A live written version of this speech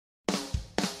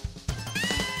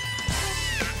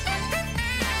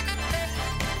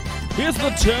It's the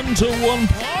 10 to 1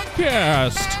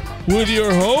 podcast with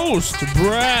your host,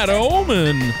 Brad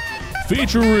Oman,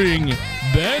 featuring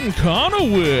Ben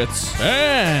Conowitz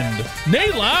and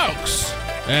Nate Laux.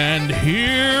 And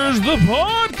here's the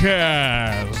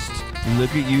podcast.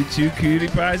 Look at you two cutie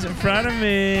pies in front of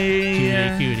me.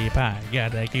 Cutie pie,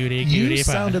 got that cutie You pie.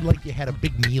 sounded like you had a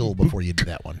big meal before you did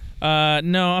that one.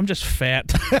 No, I'm just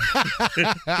fat.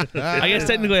 I guess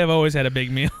technically I've always had a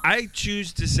big meal. I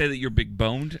choose to say that you're big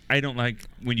boned. I don't like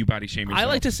when you body shame yourself. I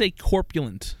like to say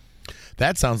corpulent.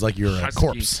 That sounds like you're a Husky.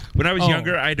 corpse. When I was Oh.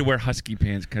 younger, I had to wear husky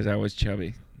pants because I was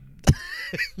chubby.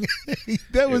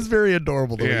 That was very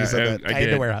adorable the way Yeah, you said that. I I had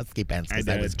to did. wear husky pants because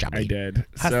I was chubby. I did.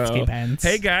 Husky pants.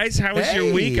 Hey guys, how was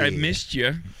your week? I Hey. missed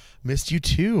you. Missed you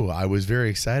too. I was very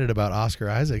excited about Oscar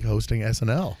Isaac hosting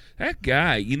SNL. That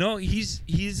guy, you know, he's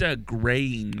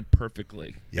graying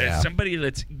perfectly. Yeah. As somebody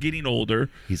that's getting older,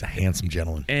 He's a handsome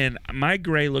gentleman. and my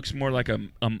gray looks more like a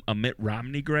Mitt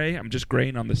Romney gray. I'm just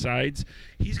graying on the sides.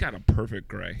 He's got a perfect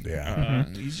gray. Yeah.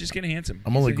 He's just getting handsome.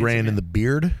 I'm He's only a graying handsome in the man.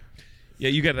 beard. Yeah,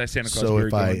 you got that Santa Claus So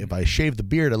beard going. if I shave the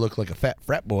beard, I look like a fat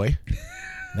frat boy.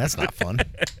 That's not fun.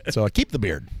 So I keep the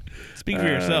beard. Speak for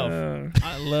yourself.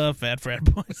 I love fat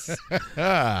boys.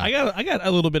 I got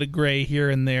a little bit of gray here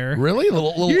and there. Really? A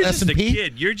little You're just a S&P?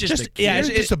 kid. You're just a kid. Yeah,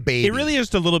 You're just a baby. It really is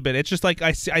just a little bit. It's just like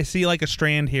I see like a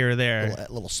strand here or there.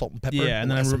 Little salt and pepper. Yeah, and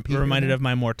then I'm S&P reminded there. of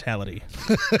my mortality.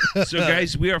 So,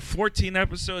 guys, we are 14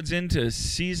 episodes into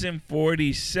season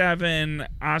 47.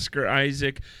 Oscar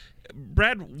Isaac.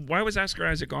 Brad, why was Oscar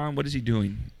Isaac on? What is he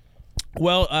doing?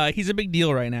 Well, he's a big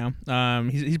deal right now.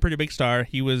 He's a pretty big star.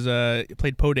 He was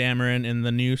played Poe Dameron in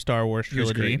the new Star Wars He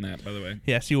was trilogy. great in that, by the way.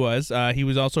 Yes, he was. He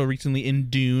was also recently in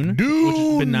Dune, which has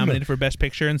Dune! been nominated for Best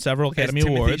Picture and several Academy As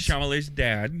Timothy Awards. Chalamet's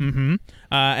dad. Mm-hmm.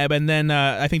 And then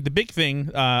I think the big thing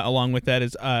along with that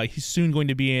is he's soon going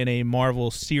to be in a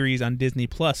Marvel series on Disney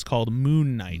Plus called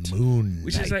Moon Knight. Moon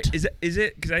Which Knight. is like, is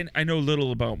it? Because I know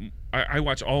little about. I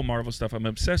watch all Marvel stuff. I'm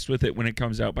obsessed with it when it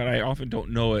comes out, but I often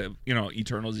don't know it. You know,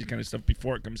 Eternals, these kind of stuff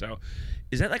before it comes out.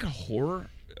 Is that like a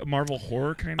Marvel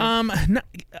horror kind of? Not,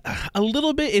 a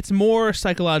little bit. It's more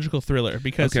psychological thriller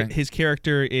because Okay. his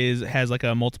character has like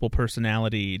a multiple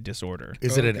personality disorder.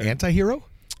 Is it an anti-hero?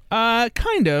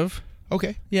 Kind of.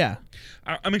 Okay. Yeah.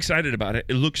 I'm excited about it.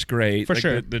 It looks great. For Like,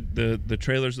 sure. The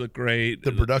trailers look great.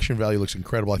 The production value looks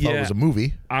incredible. I thought it Yeah. was a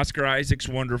movie. Oscar Isaac's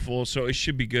wonderful, so it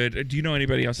should be good. Do you know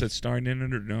anybody else that's starring in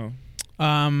it or no?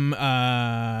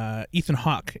 Ethan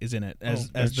Hawke is in it as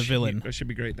That the villain. That should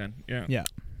be great then. Yeah. Yeah.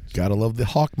 Gotta love the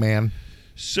Hawk Man.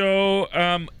 So,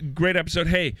 great episode.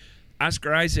 Hey,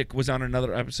 Oscar Isaac was on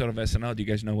another episode of SNL. Do you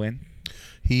guys know when?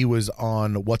 He was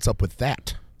on What's Up With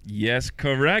That. Yes,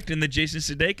 correct. In the Jason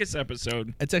Sudeikis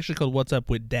episode. It's actually called What's Up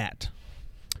With Dat.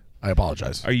 I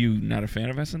apologize. Are you not a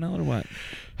fan of SNL or what?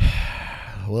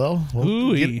 Well,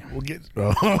 Ooh-wee. we'll get.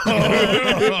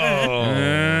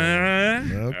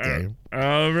 Okay.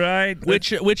 All right.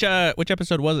 Which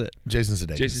episode was it? Jason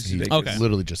Sudeikis. Jason He Sudeikis. Okay.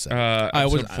 literally just said. I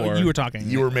was. Episode 4. You were talking.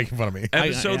 You were making fun of me.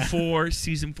 Episode yeah. 4,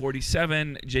 season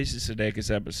 47, Jason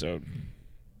Sudeikis episode.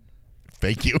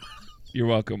 Thank you. You're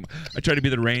welcome. I try to be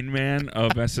the Rain Man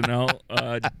of SNL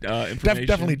information.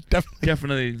 Definitely.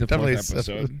 the definitely fourth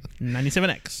episode.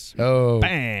 97X. Oh.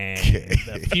 Bang. Okay.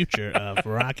 The future of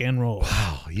rock and roll.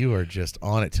 Wow, you are just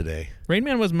on it today. Rain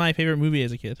Man was my favorite movie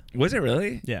as a kid. Was it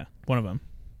really? Yeah, one of them.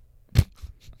 That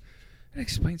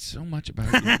explains so much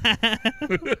about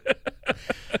you.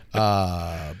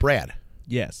 Brad,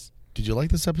 Yes. did you like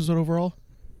this episode overall?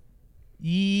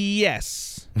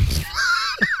 Yes.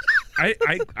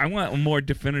 I want a more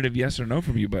definitive yes or no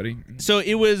from you, buddy. So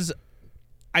it was.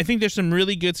 I think there's some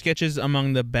really good sketches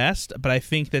among the best, but I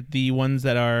think that the ones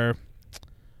that are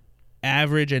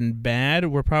average and bad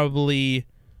were probably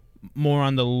more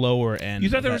on the lower end. You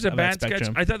thought of there that- was a of that bad sketch?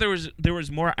 spectrum. I thought there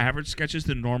was more average sketches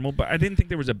than normal, but I didn't think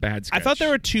there was a bad sketch. I thought there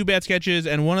were two bad sketches,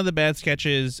 and one of the bad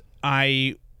sketches,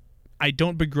 I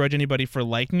don't begrudge anybody for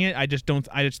liking it. I just think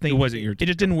It wasn't your It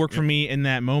just didn't work for me in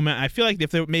that moment. I feel like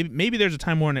if there maybe there's a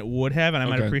time when it would have, and I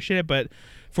might Okay. appreciate it, but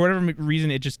for whatever reason,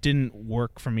 it just didn't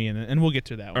work for me, and we'll get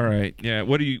to that one. All right. Yeah.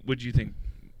 What do you think,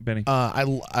 Benny?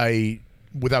 I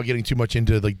without getting too much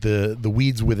into like the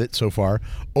weeds with it so far,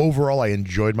 overall I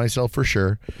enjoyed myself for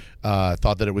sure.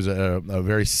 Thought that it was a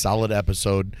very solid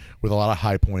episode with a lot of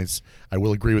high points. I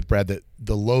will agree with Brad that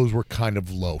the lows were kind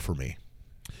of low for me.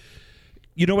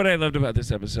 You know what I loved about this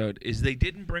episode is they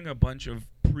didn't bring a bunch of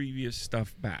previous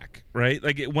stuff back, right?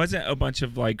 Like it wasn't a bunch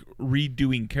of like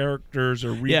redoing characters or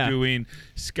redoing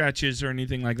sketches or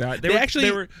anything like that.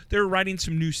 They were writing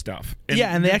some new stuff.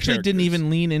 And they actually didn't characters. even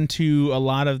lean into a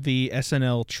lot of the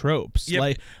SNL tropes.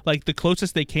 Yep. Like the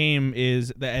closest they came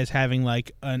is as having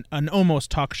like an almost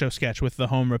talk show sketch with the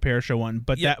home repair show one,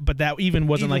 but that even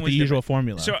wasn't like the usual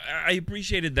formula. So I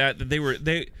appreciated that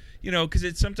they because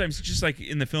it's sometimes just like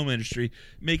in the film industry,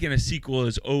 making a sequel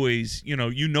is always, you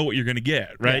know what you're going to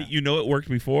get, right? Yeah. You know it worked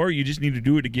before. You just need to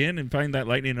do it again and find that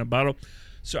lightning in a bottle.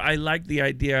 So I like the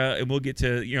idea, and we'll get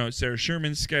to, Sarah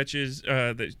Sherman's sketches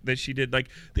that she did. Like,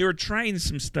 they were trying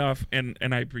some stuff, and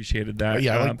I appreciated that.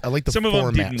 Yeah, I like the some of them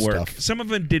format didn't work. stuff. Some of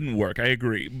them didn't work, I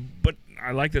agree. But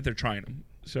I like that they're trying them.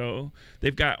 So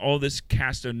they've got all this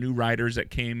cast of new writers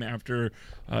that came after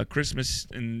Christmas,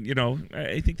 and,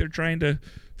 I think they're trying to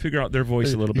figure out their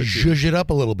voice a little bit too. Zhuzh it up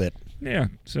a little bit. Yeah,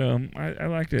 so I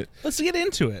liked it. Let's get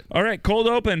into it. All right, cold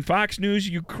open, Fox News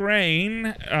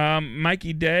Ukraine.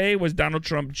 Mikey Day was Donald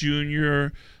Trump Jr.,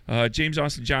 James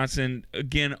Austin Johnson,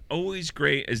 again, always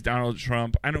great as Donald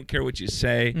Trump. I don't care what you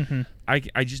say. Mm-hmm.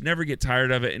 I just never get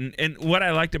tired of it. And what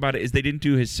I liked about it is they didn't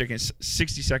do his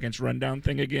 60 seconds rundown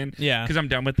thing again. Yeah. Because I'm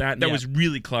done with that. That was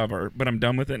really clever, but I'm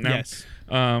done with it now. Yes.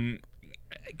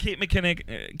 Kate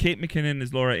McKinnon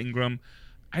is Laura Ingraham.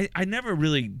 I never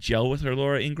really gel with her,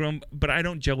 Laura Ingraham, but I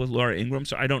don't gel with Laura Ingraham,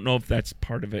 so I don't know if that's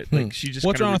part of it. Like she just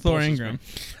What's wrong with Laura repulses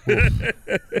Ingraham?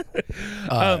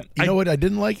 You know what I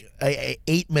didn't like?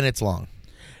 8 minutes long.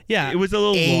 Yeah, It was a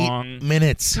little 8 long.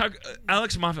 minutes.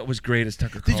 Alex Moffat was great as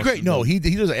Tucker Carlson. He's great. No, he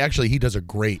does a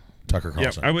great Tucker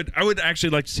Yeah, Carlson. I would actually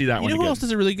like to see that You one know who again. else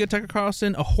does a really good Tucker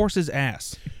Carlson? A horse's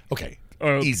ass. Okay,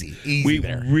 Oh, easy we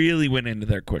there. really went into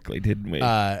there quickly, didn't we?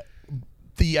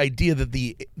 The idea that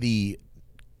the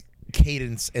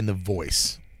cadence and the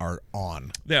voice are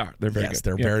on. they are. They're very Yes, good.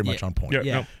 they're Yeah. very much on point. Yeah.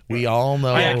 Yeah. No. We all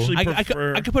know I actually I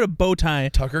prefer. could put a bow tie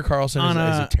Tucker Carlson on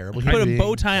is a terrible I human put a being,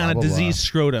 bow tie on blah, a blah, blah. diseased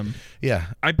scrotum. Yeah.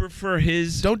 I prefer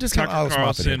his. Don't discount Tucker Alex Moffat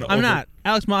Carlson. here. I'm over- not.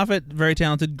 Alex Moffat, very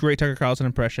talented, great Tucker Carlson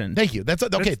impression. Thank you. That's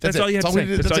okay. That's it. all you had to we say.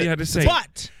 did. That's all it. you had to say.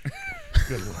 But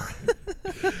Good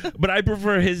Lord. But I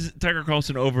prefer his Tucker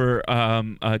Carlson over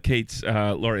Kate's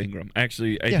Laura Ingraham.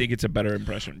 Actually, I think it's a better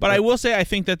impression. But I will say I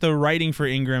think that the writing for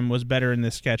Ingram was better in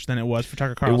this sketch than it was for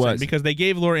Tucker Carlson was. because they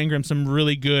gave Laura Ingraham some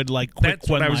really good quick That's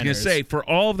what I was going to one-liners. say. For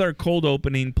all of their cold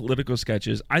opening political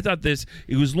sketches, I thought it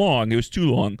was long. It was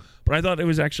too long. But I thought it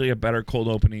was actually a better cold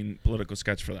opening political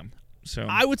sketch for them. So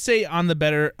I would say on the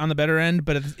better end,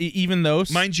 but even those,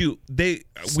 mind you,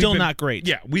 still not great.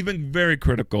 Yeah, we've been very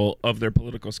critical of their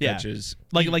political Yeah. sketches.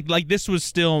 like this was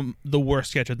still the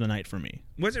worst sketch of the night for me.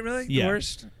 Was it really Yeah. the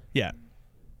worst? Yeah,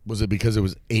 Was it because it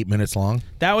was 8 minutes long?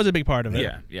 that was a big part of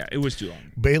it. Yeah, it was too long.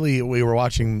 Bailey,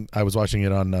 I was watching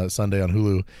it on Sunday on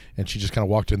Hulu, and she just kind of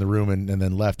walked in the room and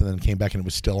then left and then came back and it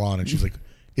was still on. And she was like,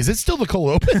 is it still the cold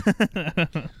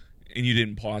open? And you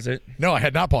didn't pause it, No, I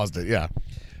had not paused it. Yeah.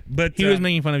 but He was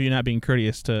making fun of you not being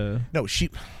courteous to. No, she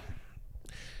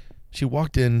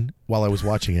walked in while I was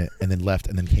watching it and then left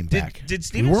and then came back. did we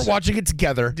Steven weren't Se- watching it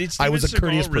together. Did I was a Steven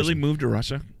courteous Seagal really person. move to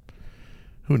Russia?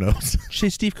 Who knows? Say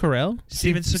Steve Carell.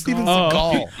 Steven Seagal. Steven Oh,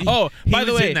 Seagal. oh, He by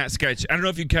the was way, in that sketch. I don't know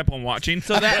if you kept on watching.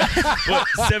 so that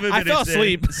Well, 7 I minutes fell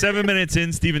asleep. In, 7 minutes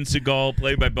in, Steven Seagal,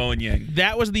 played by Bowen Yang.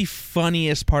 that was the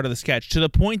funniest part of the sketch, to the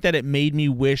point that it made me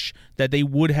wish that they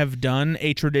would have done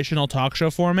a traditional talk show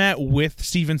format with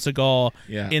Steven Seagal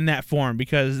Yeah. in that form,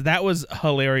 because that was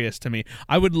hilarious to me.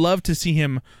 I would love to see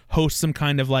him host some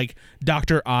kind of like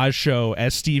Dr. Oz show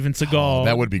as Steven Seagal.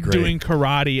 that would be great. Doing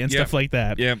karate and Yep. stuff like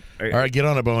that. Yeah. All right, get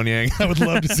on it, Bowen Yang. I would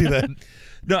love to see that.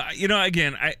 No,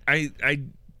 again, I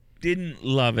didn't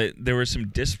love it. There were some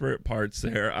disparate parts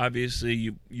there.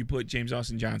 Obviously, you put James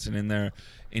Austin Johnson in there,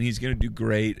 and he's going to do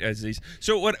great as these.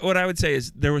 So what I would say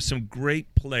is there were some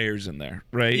great players in there,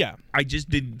 right? Yeah. I just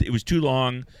didn't. It was too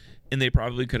long, and they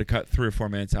probably could have cut 3 or 4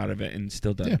 minutes out of it and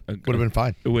still done. Yeah, would have been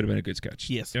fine. It would have been a good sketch.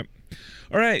 Yes. Yep.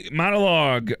 All right,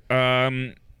 monologue.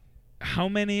 How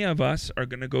many of us are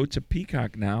going to go to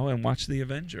Peacock now and watch The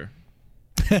Avenger?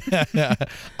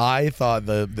 I thought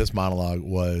this monologue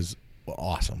was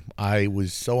awesome. I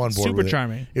was so on board Super with it.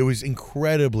 charming. It was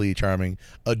incredibly charming.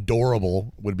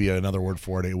 Adorable would be another word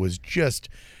for it. It was just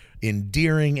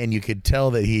endearing, and you could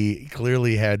tell that he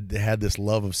clearly had this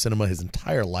love of cinema his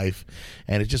entire life,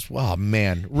 and it just, wow,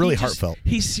 man, really heartfelt.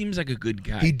 He seems like a good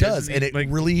guy. He does, doesn't and he? it Like,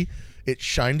 really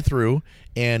shined through,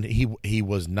 and he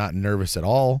was not nervous at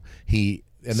all. And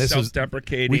this was,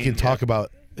 self-deprecating. we can talk yeah.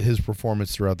 about his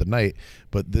performance throughout the night,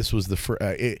 but this was the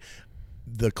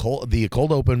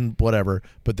cold open, whatever.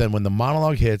 But then when the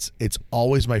monologue hits, it's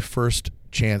always my first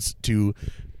chance to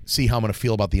see how I'm going to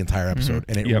feel about the entire episode.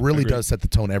 And it really agreed. does set the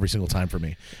tone every single time for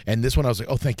me. And this one I was like,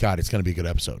 oh, thank God, it's going to be a good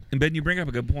episode. And Ben, you bring up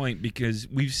a good point, because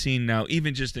we've seen now,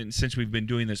 even just since we've been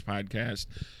doing this podcast,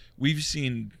 we've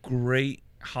seen great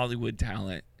Hollywood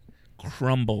talent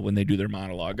crumble when they do their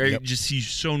monologue. I just see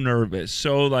so nervous,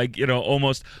 so like,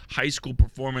 almost high school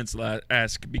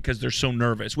performance-esque, because they're so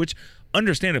nervous, which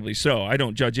understandably so. I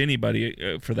don't judge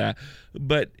anybody for that,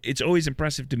 but it's always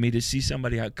impressive to me to see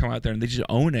somebody come out there and they just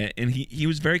own it, and he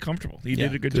was very comfortable. He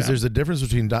did a good job. Because there's a difference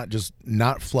between not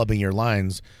flubbing your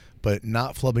lines, but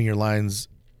not flubbing your lines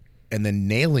and then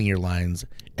nailing your lines,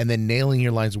 and then nailing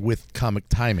your lines with comic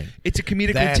timing. It's a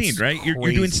comedic That's routine, right?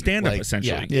 You're doing stand-up,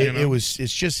 essentially. Yeah,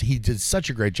 it's just, he did such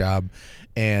a great job.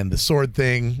 And the sword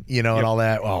thing, and all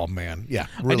that. Oh, man. Yeah,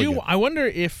 really good. I wonder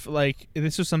if, like,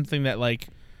 this was something that, like,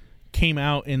 came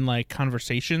out in, like,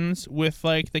 conversations with,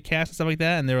 like, the cast and stuff like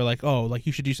that, and they were like, oh, like,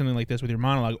 you should do something like this with your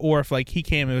monologue. Or if, like, he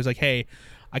came and it was like, hey,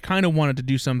 I kind of wanted to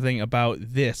do something about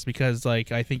this because,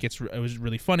 like, I think it was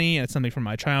really funny and it's something from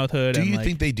my childhood. Do and, you like,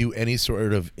 think they do any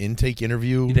sort of intake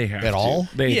interview They have at to. all?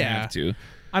 They have to.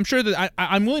 I'm sure that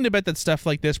I'm willing to bet that stuff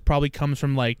like this probably comes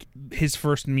from, like, his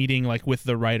first meeting, like, with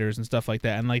the writers and stuff like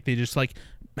that, and, like, they just, like,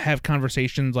 have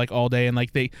conversations, like, all day, and,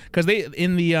 like, because they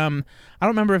in the I don't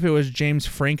remember if it was James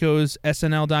Franco's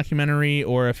SNL documentary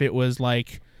or if it was,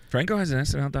 like, Franco has an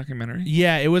SNL documentary?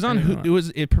 yeah, it was on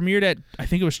it premiered at, I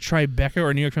think it was Tribeca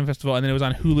or New York Film Festival, and then it was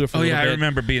on Hulu for a little I bit.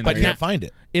 remember being But there. I can't find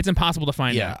it. It's impossible to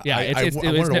find. Yeah, it. Yeah, I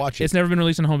wanted to watch it. It's never been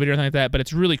released on home video or anything like that, but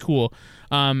it's really cool.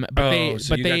 So you got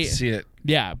to see it.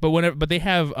 Yeah, but they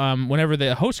have whenever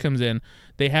the host comes in,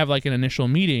 they have like an initial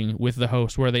meeting with the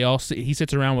host where he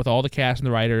sits around with all the cast and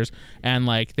the writers, and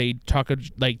like they talk,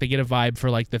 like they get a vibe for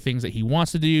like the things that he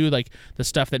wants to do, like the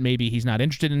stuff that maybe he's not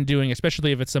interested in doing,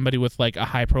 especially if it's somebody with like a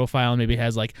high profile and maybe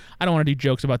has like, I don't want to do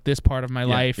jokes about this part of my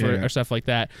life or stuff like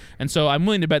that. And so I'm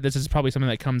willing to bet this is probably something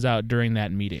that comes out during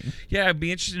that meeting. Yeah, I'd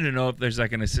be interested to know if there's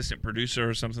like an assistant producer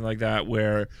or something like that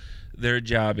where their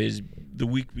job is the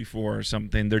week before or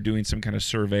something, they're doing some kind of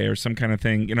survey or some kind of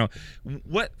thing.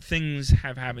 What things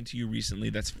have happened to you recently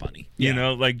that's funny?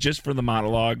 Like just for the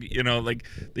monologue, like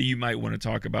that you might want to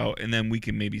talk about, and then we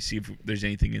can maybe see if there's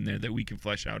anything in there that we can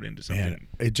flesh out into something. Man,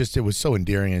 it was so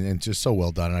endearing and just so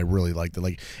well done, and I really liked it.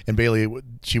 Like, and Bailey,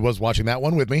 she was watching that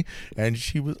one with me, and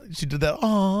she did that.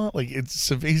 Oh, like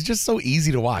he's just so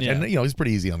easy to watch, and he's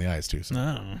pretty easy on the eyes too. So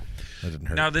that didn't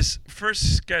hurt. Now, this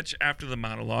first sketch after the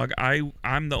monologue,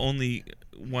 I'm the only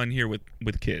one here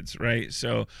with kids, right?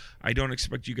 So I don't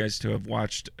expect you guys to have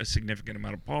watched a significant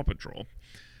amount of Paw Patrol,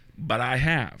 but I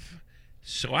have.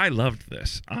 So I loved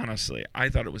this, honestly. I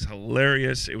thought it was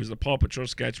hilarious. It was the Paw Patrol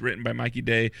sketch written by Mikey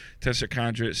Day, Tessa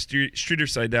Condrit, Streeter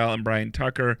Seidel, and Brian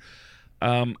Tucker.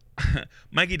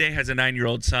 Mikey Day has a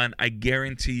 9-year-old son. I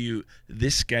guarantee you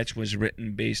this sketch was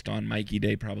written based on Mikey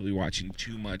Day probably watching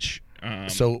too much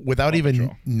so without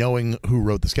even knowing who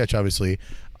wrote the sketch, obviously,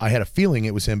 I had a feeling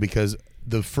it was him because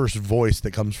the first voice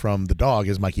that comes from the dog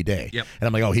is Mikey Day. Yep. And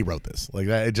I'm like, oh, he wrote this. Like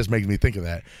that, it just makes me think of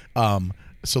that.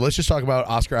 So let's just talk about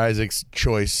Oscar Isaac's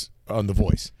choice on the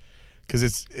voice, because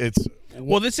it's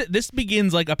well, this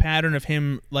begins like a pattern of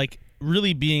him like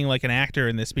really being like an actor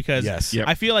in this, because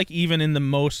I feel like even in the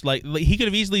most like he could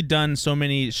have easily done so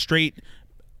many straight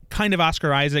kind of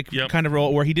Oscar Isaac kind of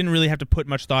role where he didn't really have to put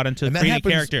much thought into creating a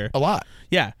character. A lot.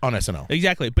 Yeah. On SNL.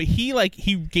 Exactly. But he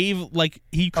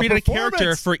created a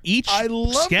character for each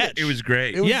sketch. It was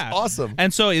great. It was awesome.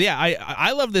 And so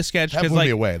I love this sketch because like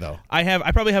away though.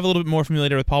 I probably have a little bit more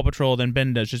familiarity with Paw Patrol than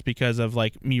Ben does, just because of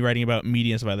like me writing about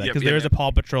media and stuff like that. Because there is a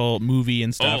Paw Patrol movie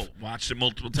and stuff. Oh, watched it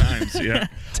multiple times. Yeah.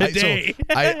 Today.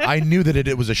 I knew that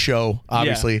it was a show,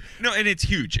 obviously. Yeah. No, and it's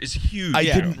huge. It's huge. I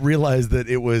didn't realize that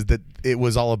it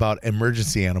was all about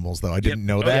emergency animals, though. I didn't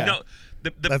know that. No,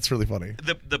 that's really funny.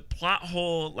 The plot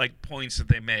hole like points that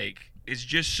they make is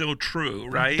just so true,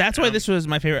 right? That's why this was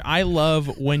my favorite. I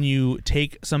love when you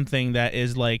take something that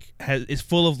is like is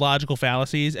full of logical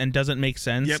fallacies and doesn't make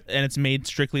sense, and it's made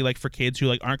strictly like for kids who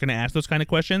like aren't going to ask those kind of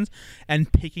questions,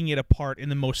 and picking it apart in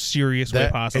the most serious way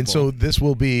possible. And so this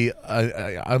will be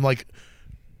I'm like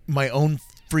my own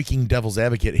freaking devil's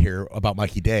advocate here about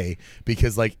Mikey Day,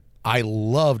 because like I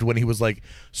loved when he was like,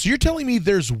 so you're telling me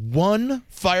there's one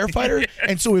firefighter,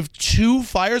 and so if 2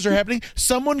 fires are happening,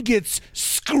 someone gets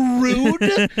screwed?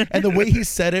 And the way he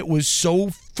said it was so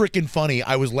freaking funny.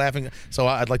 I was laughing. So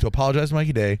I'd like to apologize to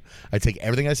Mikey Day. I take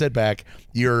everything I said back.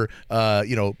 You're,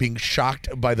 being shocked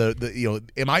by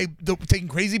am I taking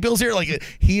crazy pills here? Like,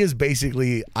 he is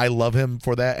basically, I love him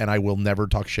for that, and I will never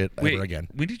talk shit ever again.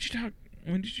 When did you talk?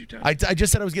 When did you die? I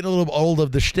just said I was getting a little old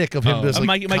of the shtick of him. Oh. Just,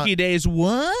 like, Mikey Days,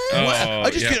 what? Oh, I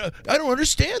just I don't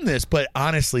understand this. But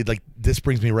honestly, like this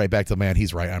brings me right back to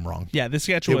he's right. I'm wrong. Yeah, this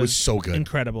sketch It was so good.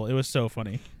 incredible. It was so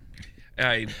funny.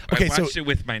 I Okay, watched so- it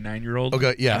with my 9-year-old.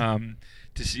 Okay, yeah.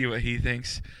 To see what he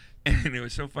thinks, and it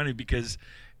was so funny because,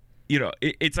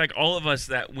 it's like all of us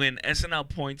that when SNL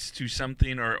points to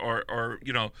something or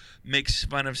makes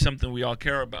fun of something we all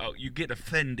care about, you get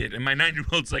offended. And my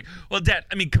 9-year-old's like, "Well, Dad,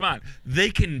 I mean, come on, they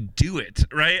can do it,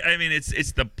 right? I mean,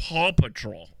 it's the Paw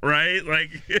Patrol, right?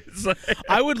 Like, it's like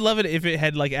I would love it if it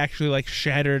had actually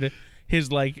shattered his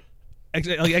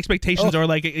expectations or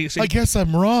I guess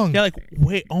I'm wrong. yeah,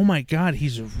 wait, oh my God,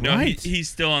 he's no, right. he's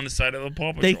still on the side of the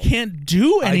Paw Patrol. They can't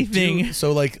do I anything. do-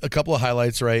 so a couple of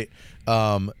highlights, right?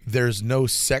 There's no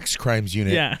sex crimes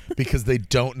unit Yeah. because they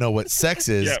don't know what sex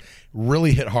is. Yep.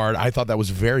 Really hit hard. I thought that was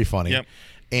very funny. Yep.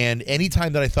 And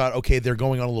anytime that I thought, okay, they're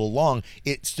going on a little long,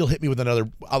 it still hit me with another.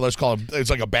 Let's call it. It's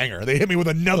like a banger. They hit me with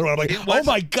another one. I'm like, oh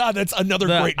my God, that's another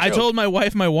great joke. I told my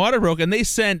wife my water broke, and they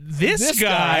sent this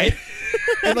guy.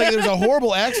 And there's a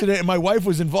horrible accident, and my wife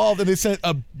was involved, and they sent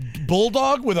a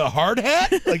bulldog with a hard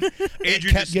hat. Like, it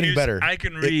Andrew kept getting Dismuse, better. I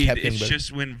can It read. kept getting It's better.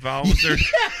 just when vowels are.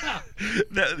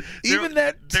 Even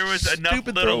that there was enough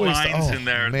stupid little throwaway lines stuff. in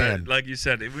there Man. that, like you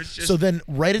said, it was just. So then,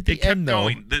 right at it the kept end, though,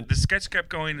 going. The sketch kept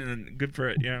going, and good for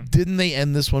it. Yeah. didn't they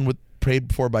end this one with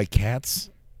 "Prayed For by Cats"?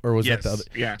 Or was Yes, that the other?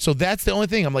 yeah. So that's the only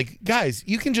thing. I'm like, guys,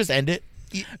 you can just end it.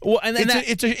 Well, and then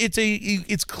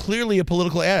It's clearly a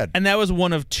political ad. that was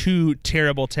one of two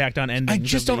terrible tacked on endings. I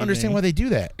just don't understand why they do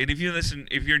that. And if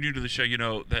you're new to the show, you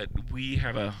know that we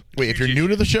have a. Wait, if huge you're new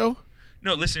to issue- the show,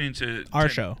 No, listening to Our Tim-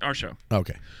 show. Our show.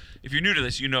 okay. If you're new to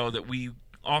this, you know that we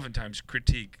oftentimes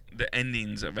critique the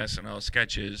endings of SNL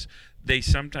sketches. They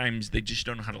just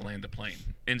don't know how to land the plane,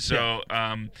 and so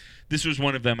this was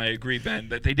one of them. I agree, Ben,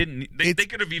 that they didn't. They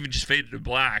could have even just faded to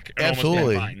black. And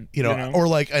Absolutely. almost been fine, You know, or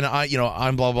and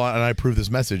I'm blah blah, and I approve this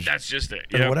message. that's just it.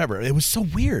 or whatever. It was so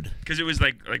weird. Because it was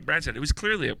like Brad said, it was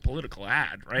clearly a political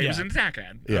ad, right? It was Yeah. an attack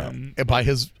ad. Yeah, and by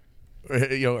his,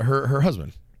 her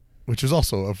husband, which was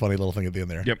also a funny little thing at the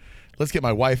end there. Yep. Let's get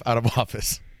my wife out of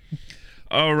office.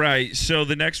 All right. So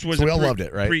the next was So we all loved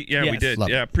it, right? Yeah, we Yes. did.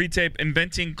 Loved Yeah, it. pre-tape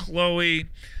Inventing Chloe,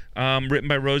 written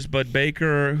by Rosebud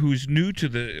Baker, who's new to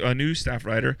the new staff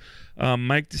writer.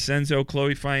 Mike DeCenzo,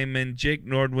 Chloe Feynman, Jake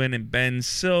Nordwin, and Ben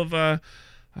Silva.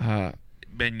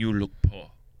 Ben, you look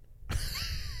poor.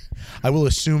 I will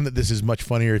assume that this is much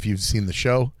funnier if you've seen the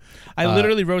show. I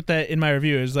literally wrote that in my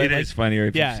review. It was It is funnier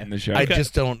if yeah. you've seen the show. I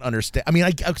just don't understand. I mean,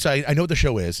 I know what the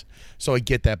show is, so I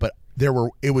get that, but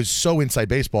it was so inside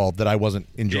baseball that I wasn't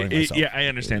enjoying myself. Yeah, I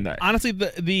understand that.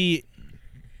 honestly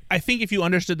I think if you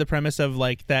understood the premise of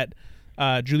that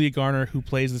Julia Garner, who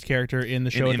plays this character in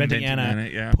the show In Inventing Inventing Anna, Anna,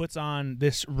 yeah. puts on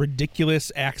this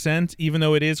ridiculous accent, even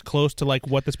though it is close to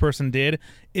what this person did,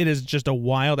 it is just a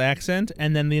wild accent,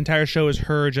 and then the entire show is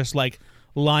her just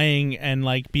lying and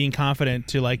being confident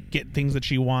to get things that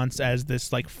she wants as this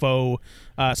faux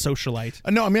socialite.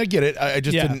 No, I mean I get it. I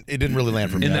just Yeah. didn't really land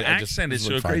for me. And the I just- accent is this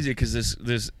so looked fine. crazy because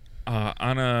this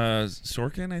Anna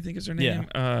Sorkin, I think is her name.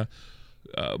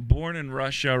 Born in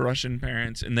Russia, Russian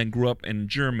parents, and then grew up in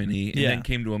Germany, and Yeah. then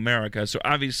came to America. So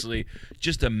obviously,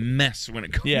 just a mess when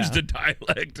it comes Yeah. to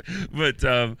dialect. But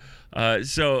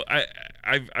so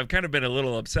I've kind of been a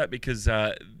little upset because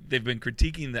they've been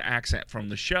critiquing the accent from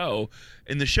the show,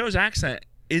 and the show's accent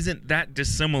isn't that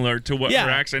dissimilar to what her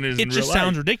accent is it in real just life.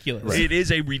 sounds ridiculous. It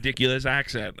is a ridiculous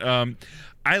accent.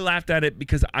 I laughed at it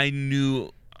because I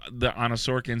knew the Anna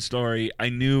Sorkin story. I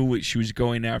knew what she was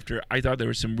going after. I thought there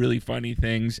were some really funny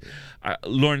things.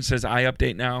 Lauren says, "I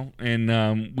update now,"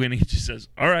 and when he just says,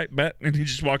 "All right, bet," and he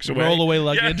just walks away. Roll away Yeah,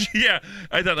 luggage. Yeah,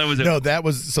 I thought that was No, that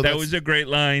was that was a great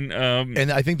line.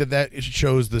 and I think that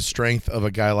shows the strength of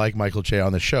a guy like Michael Che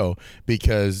on the show,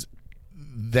 because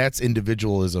that's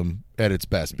individualism at its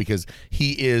best, because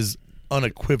he is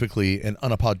unequivocally and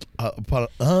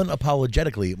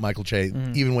unapologetically Michael Che,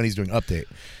 even when he's doing update.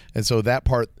 And so that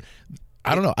part,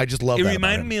 I don't know, I just love It that.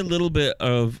 reminded me a little bit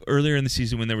of earlier in the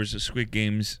season when there was the Squid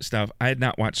Games stuff. I had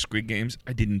not watched Squid Games.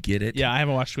 I didn't get it. Yeah, I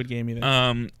haven't watched Squid Game either.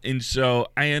 And so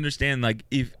I understand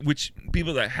which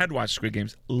people that had watched Squid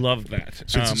Games love that.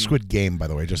 So it's a Squid Game, by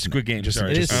the way. Just Squid Game, Just,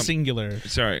 sorry. it is just- singular.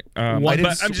 Sorry, One- but it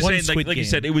is I'm just one saying, Squid like you Game.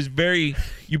 said, it was very.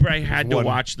 You probably had to One.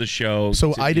 watch the show.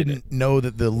 So to I get didn't know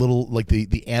that the little,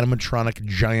 the animatronic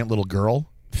giant little girl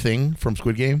thing from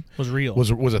Squid Game Was real.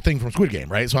 was a thing from Squid Game,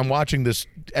 right? So I'm watching this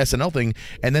SNL thing,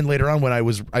 and then later on when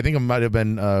I think I might have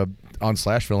been on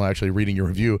Slashville actually reading your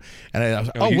review, and I was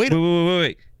it. wait.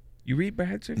 Wait. You read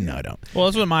Brad's review? No, I don't. Well,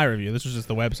 this was my review. This was just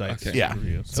the website. Okay. Yeah.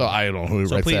 Review, So I don't know who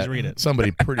So writes please that. read it.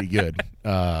 Somebody pretty good,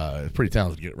 pretty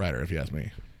talented writer, if you ask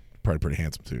me. Probably pretty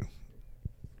handsome too.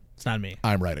 It's not me.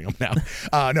 I'm writing them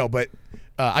now. No, but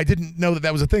I didn't know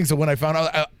that was a thing. So when I found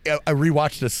out, I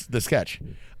rewatched the sketch.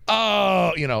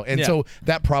 Oh, and Yeah. so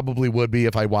that probably would be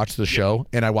if I watched the show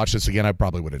and I watched this again, I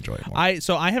probably would enjoy it more.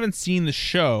 I haven't seen the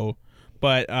show,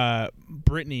 but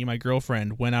Brittany, my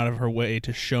girlfriend, went out of her way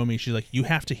to show me. She's like, you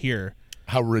have to hear.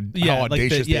 How Like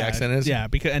audacious the accent is. Yeah,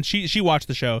 and she watched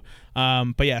the show.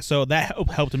 But yeah, so that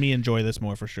helped me enjoy this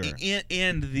more for sure.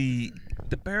 And the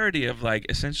parody of like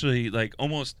essentially like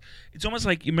it's almost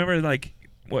like you remember like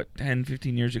what 10,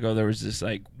 15 years ago there was this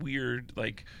like weird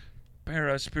like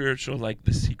para-spiritual like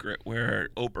The Secret where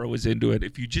Oprah was into it.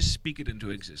 If you just speak it into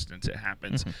existence, it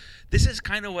happens. Mm-hmm. This is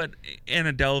kind of what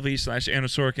Anna Delvey / Anna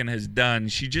Sorkin has done.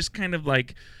 She just kind of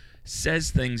like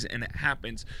says things and it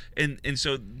happens. And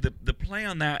so the play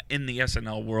on that in the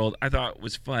SNL world I thought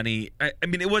was funny. I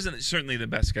mean it wasn't certainly the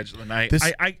best sketch of the night.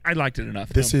 I liked it enough.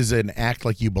 This is an act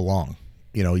like you belong.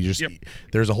 You just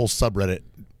there's a whole subreddit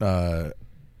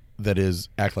that is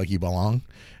act like you belong,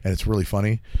 and it's really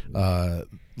funny.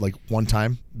 Like one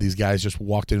time, these guys just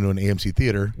walked into an AMC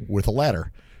theater with a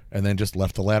ladder, and then just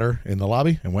left the ladder in the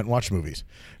lobby and went and watched movies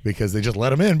because they just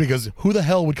let them in. Because who the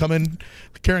hell would come in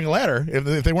carrying a ladder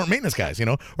if they weren't maintenance guys,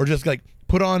 or just like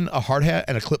put on a hard hat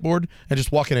and a clipboard and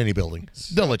just walk in any building.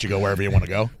 They'll let you go wherever you want to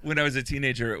go. When I was a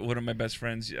teenager, one of my best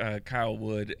friends, Kyle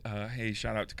Wood, hey,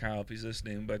 shout out to Kyle if he's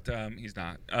listening, but he's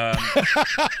not.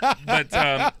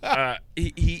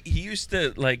 He used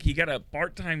to, like, he got a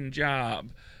part-time job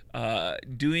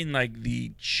doing, like,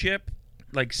 the chip,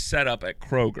 like, setup at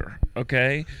Kroger,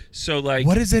 okay? So, like...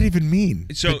 What does that even mean?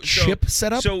 So, the chip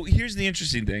setup? So, here's the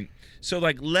interesting thing. So,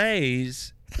 like,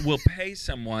 Lay's will pay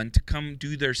someone to come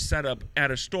do their setup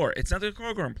at a store. It's not the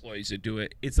Kroger employees that do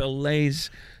it. It's a Lay's.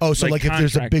 Oh, so like if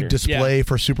there's a big display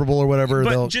for Super Bowl or whatever, but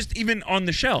they'll just even on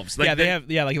the shelves. Like they have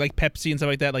like Pepsi and stuff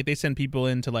like that. Like they send people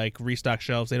in to like restock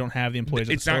shelves. They don't have the employees.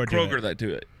 It's at the not store Kroger that do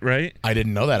it, right? I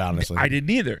didn't know that, honestly. I didn't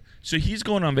either. So he's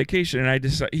going on vacation, and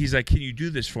he's like, "Can you do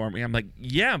this for me?" I'm like,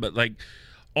 "Yeah, but like,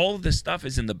 all of this stuff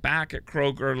is in the back at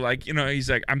Kroger. Like, he's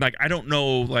like, I'm like, I don't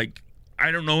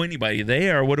know anybody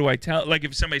there. What do I tell? Like,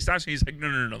 if somebody stops me, he's like, no.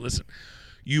 Listen,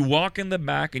 you walk in the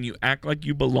back and you act like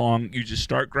you belong. You just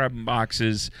start grabbing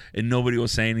boxes and nobody will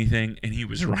say anything. And he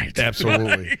was right.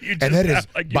 Absolutely. And that is,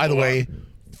 like by the way,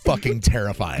 fucking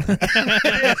terrifying.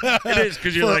 It is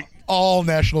because you're for like all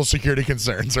national security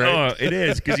concerns, right? Oh, it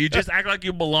is because you just act like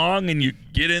you belong and you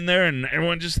get in there and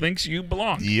everyone just thinks you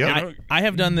belong. Yep. I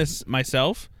have done this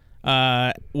myself.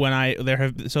 At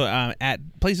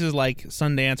places like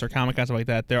Sundance or Comic-Con, stuff like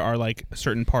that, there are like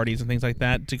certain parties and things like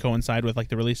that to coincide with like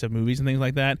the release of movies and things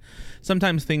like that.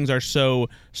 Sometimes things are so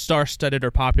star-studded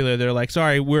or popular, they're like,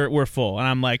 sorry, we're full, and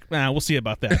I'm like, we'll see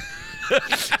about that.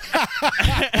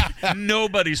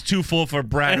 Nobody's too full for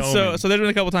Brad And Oman. so there's been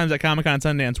a couple times at Comic-Con,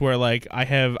 Sundance where like I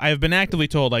have been actively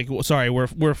told like, sorry,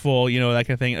 we're full, that kind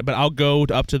of thing. But I'll go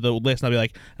up to the list and I'll be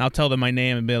like, and I'll tell them my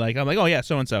name and be like, I'm like, oh yeah,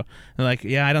 so and so. And they're like,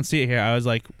 yeah, I don't see it here. I was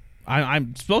like,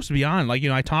 I'm supposed to be on. Like,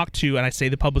 I talk to and I say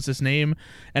the publicist's name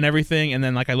and everything, and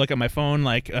then like I look at my phone,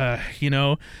 like,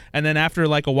 and then after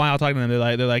like a while talking to them,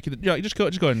 they're like, just go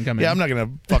ahead and come in. Yeah, I'm not gonna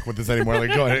fuck with this anymore.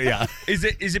 Like, go ahead. Yeah. Is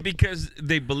it because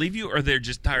they believe you or they're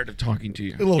just tired of talking to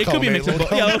you? It could be a mix of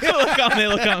both. Yeah,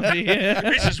 little comedy. Yeah.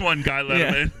 It's just one guy let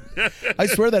him in. I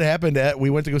swear that happened we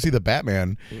went to go see the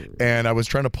Batman, and I was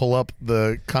trying to pull up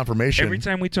the confirmation. Every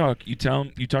time we talk, you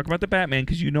talk about the Batman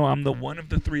because I'm the one of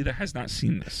the three that has not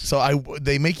seen this. So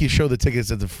they make you show the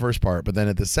tickets at the first part, but then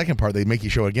at the second part they make you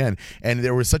show again. And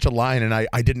there was such a line, and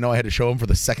I didn't know I had to show them for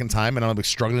the second time, and I'm like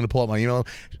struggling to pull up my email.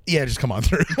 Yeah, just come on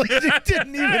through. Like, it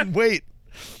didn't even wait.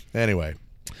 Anyway.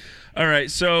 All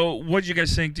right, so what did you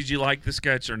guys think? Did you like the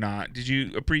sketch or not? Did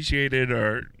you appreciate it,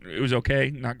 or it was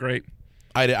okay, not great?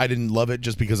 I didn't love it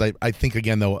just because I think,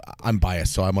 again, though, I'm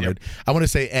biased, so I want to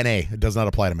say NA. It does not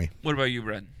apply to me. What about you,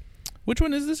 Brad? Which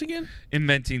one is this again?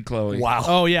 Inventing Chloe. Wow.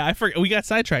 Oh yeah, I forgot. We got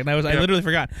sidetracked. I literally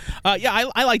forgot.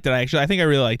 I liked it actually. I think I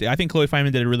really liked it. I think Chloe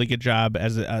Fineman did a really good job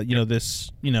as the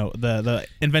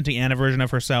inventing Anna version of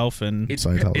herself, and It's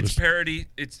parody.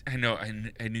 I know.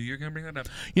 I knew you were gonna bring that up.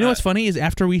 What's funny is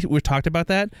after we talked about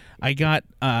that, I got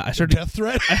I started death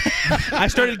threat. I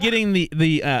started getting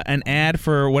the an ad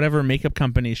for whatever makeup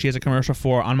company she has a commercial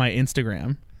for on my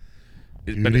Instagram.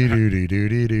 I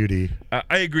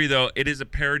agree, though. It is a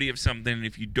parody of something. And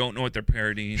if you don't know what they're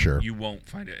parodying, you won't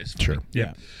find it as funny. Sure.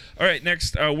 Yeah. All right,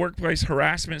 next, workplace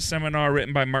harassment seminar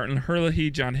written by Martin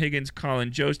Herlihy, John Higgins,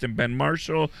 Colin Jost, and Ben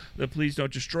Marshall. The Please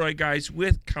Don't Destroy guys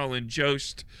with Colin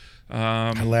Jost.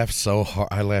 I laughed so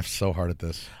hard at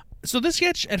this. So this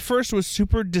sketch at first was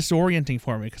super disorienting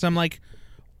for me because I'm like,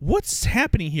 what's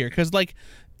happening here? Because like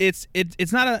it's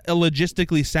not a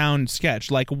logistically sound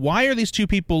sketch. Like, why are these two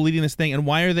people leading this thing, and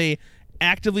why are they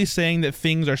actively saying that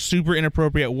things are super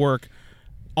inappropriate at work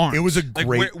aren't? It was a Like,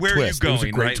 great where twist. are you It was a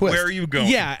going? great Right? twist. Where are you going?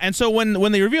 Yeah, and so when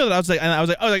they revealed it, I was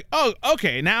like, oh,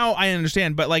 okay, now I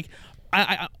understand. But like,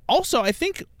 I also I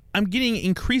think I'm getting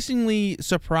increasingly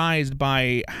surprised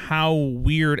by how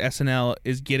weird SNL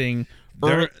is getting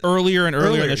earlier and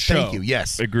earlier in the show. Thank you.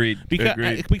 Yes. Agreed.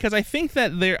 Because I think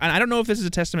that and I don't know if this is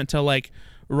a testament to like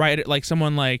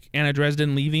someone like Anna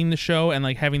Dresden leaving the show and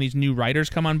like having these new writers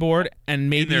come on board and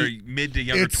maybe in their mid to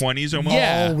younger It's 20s almost.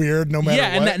 Yeah. All weird, no matter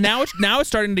yeah, what. and now it's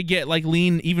starting to get like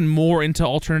lean even more into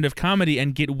alternative comedy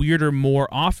and get weirder more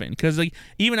often because like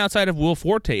even outside of Will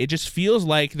Forte, it just feels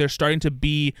like they're starting to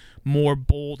be more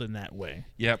bold in that way.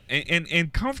 Yep,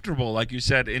 and comfortable, like you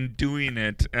said, in doing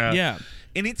it. Yeah.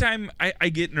 Anytime I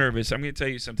get nervous, I'm going to tell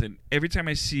you something. Every time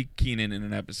I see Keenan in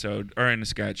an episode or in a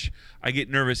sketch, I get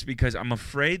nervous because I'm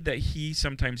afraid that he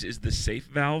sometimes is the safe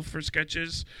valve for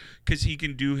sketches because he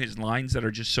can do his lines that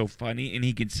are just so funny and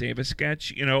he can save a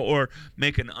sketch, or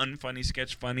make an unfunny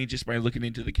sketch funny just by looking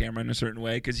into the camera in a certain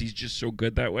way because he's just so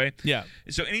good that way. Yeah.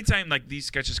 So anytime like these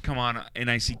sketches come on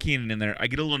and I see Keenan in there, I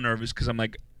get a little nervous because I'm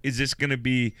like, is this going to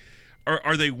be...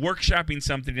 Are they workshopping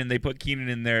something and they put Keenan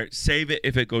in there? Save it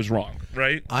if it goes wrong,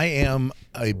 right? I am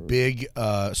a big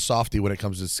softy when it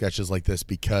comes to sketches like this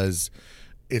because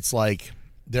it's like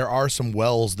there are some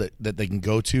wells that they can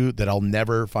go to that I'll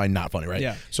never find not funny, right?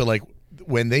 Yeah. So like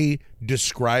when they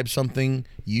describe something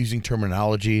using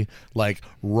terminology like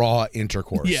raw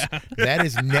intercourse, Yeah. that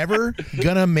is never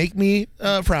gonna make me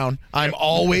frown. I'm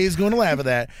always going to laugh at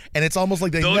that, and it's almost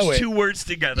like they know Those it. two words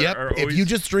together Yep. are If always... you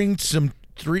just string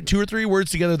two or three words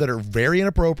together that are very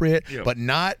inappropriate, Yep. but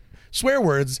not swear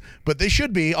words, but they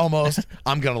should be almost,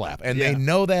 I'm gonna laugh, and Yeah. they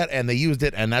know that, and they used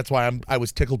it, and that's why I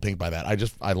was tickled pink by that.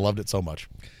 I loved it so much.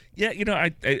 Yeah,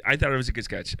 I thought it was a good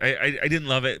sketch. I didn't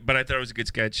love it, but I thought it was a good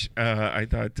sketch. I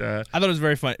thought it was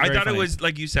very fun. I very thought funny. it was,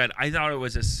 like you said, I thought it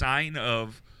was a sign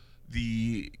of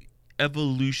the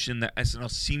evolution that SNL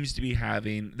seems to be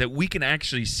having that we can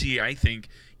actually see, I think,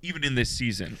 even in this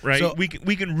season, right? So- we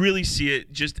can really see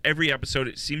it. Just every episode,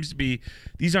 it seems to be,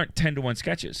 these aren't 10-to-1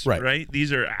 sketches, Right.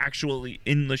 These are actually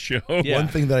in the show. Yeah. One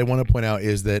thing that I want to point out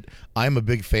is that I'm a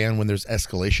big fan when there's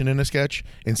escalation in a sketch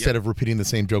instead of repeating the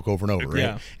same joke over and over, right?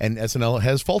 Yeah. And SNL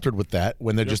has faltered with that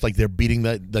when they're just like they're beating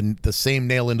the same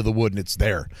nail into the wood and it's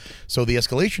there. So the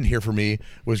escalation here for me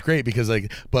was great because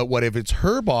like, but what if it's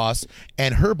her boss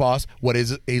and her boss? What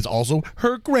is also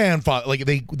her grandfather? Like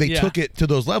they Yeah. took it to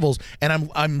those levels, and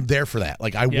I'm there for that.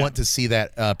 Like I want to see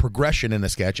that progression in a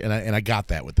sketch, and I got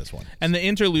that with this one. And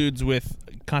the interludes with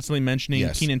constantly mentioning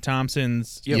Yes. Kenan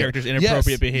Thompson's Yep. character's inappropriate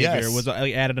Yes. behavior Yes. was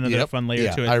like, added another fun layer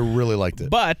Yeah, to it. I really liked it.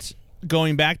 But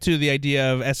going back to the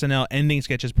idea of SNL ending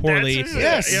sketches poorly, That's it.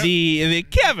 Yes. the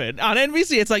Kevin on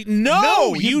NBC, it's like,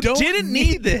 no, you don't didn't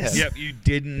need this. Yep, you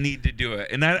didn't need to do it,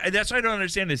 and that's what I don't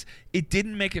understand is it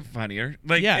didn't make it funnier.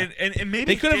 Like, Yeah. and maybe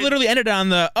They could have it- literally ended on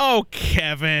the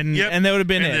Kevin, Yep. and that would have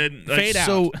been And it. then, like, Fade out.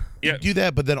 So Yeah. you do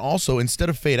that, but then also instead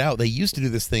of fade out, they used to do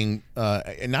this thing,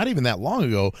 and not even that long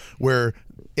ago, where,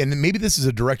 and maybe this is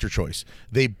a director choice,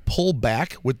 they pull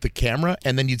back with the camera,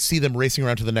 and then you'd see them racing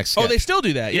around to the next sketch. Oh, they still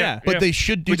do that, yeah. But they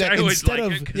should do Which that I always instead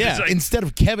like of it 'cause it's like- instead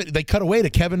of Kevin. They cut away to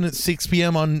Kevin at 6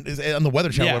 p.m. on the Weather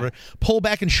Channel. Yeah. Or whatever. Pull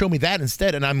back and show me that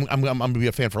instead, and I'm gonna be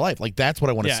a fan for life. Like that's what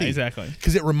I want to Yeah, see. exactly.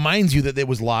 Because it reminds you that it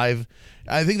was live.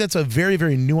 I think that's a very,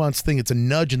 very nuanced thing. It's a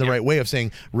nudge in the right way of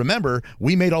saying, remember,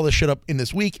 we made all this shit up in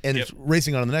this week, and Yep. it's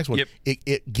racing on to the next one. Yep.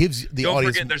 It gives the Don't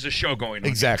audience forget, there's a show going on.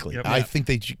 exactly. Yep. I think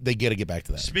they got to get back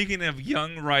to that. Speaking of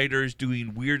young writers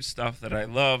doing weird stuff that I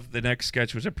love, the next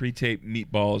sketch was a pre-taped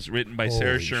Meatballs written by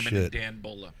Sarah Holy Sherman shit. and Dan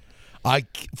Bulla.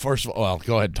 First of all, well,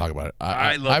 go ahead and talk about it.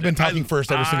 I loved I've been it. talking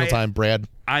first every single time, Brad.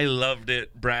 I loved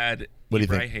it, Brad. What do you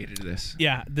think? I hated this.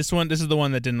 Yeah, this is the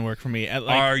one that didn't work for me.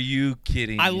 Are you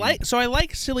kidding? I me?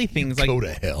 like silly things like Go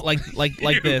to hell. like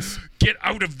this. Get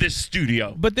out of this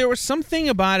studio. But there was something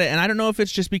about it, and I don't know if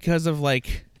it's just because of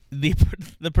like the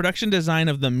production design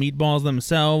of the meatballs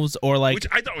themselves, or like Which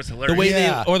I thought was hilarious.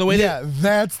 the way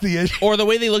that's the issue. or the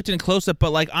way they looked in close up.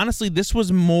 But like honestly, this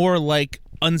was more like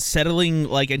unsettling,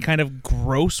 like and kind of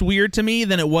gross weird to me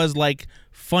than it was like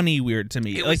funny weird to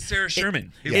me. it like was Sarah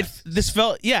Sherman. this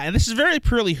felt and this is very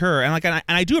purely her, and like and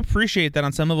I do appreciate that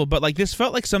on some level, but like this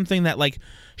felt like something that like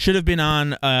should have been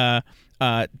on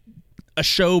a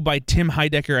show by Tim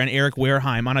Heidecker and Eric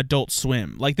Wareheim on Adult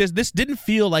Swim. Like this didn't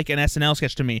feel like an SNL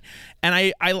sketch to me, and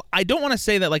I don't want to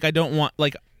say that like I don't want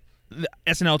like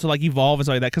SNL to like evolve and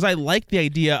stuff like that, because I like the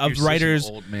idea of You're such an writers.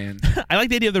 old man. I like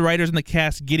the idea of the writers and the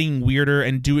cast getting weirder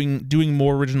and doing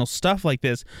more original stuff like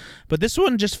this, but this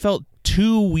one just felt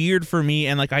too weird for me,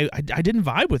 and like I didn't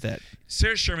vibe with it.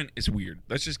 Sarah Sherman is weird.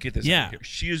 Let's just get this Yeah. out here.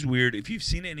 She is weird. If you've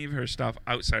seen any of her stuff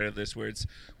outside of this, where it's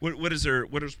what is her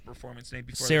performance name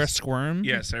before Sarah this? Squirm.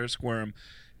 Yeah, Sarah Squirm.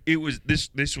 It was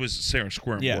this was Sarah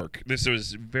Squirm Yeah. work. This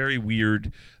was very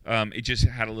weird. It just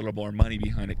had a little more money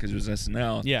behind it because it was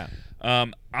SNL. Yeah.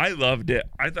 I loved it.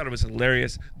 I thought it was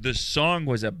hilarious. The song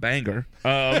was a banger.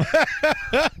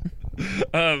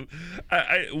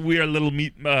 We are little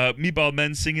meatball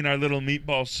men singing our little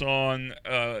meatball song.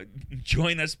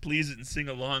 Join us, please, and sing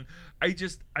along. I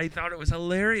thought it was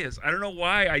hilarious. I don't know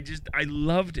why. I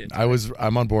loved it.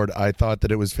 I'm on board. I thought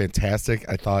that it was fantastic.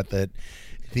 I thought that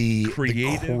the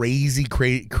crazy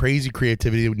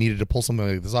creativity needed to pull something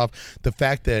like this off. The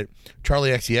fact that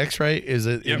Charlie XCX, right, is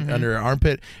under an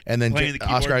armpit, and then Playing the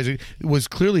Oscar Isaac was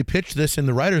clearly pitched this in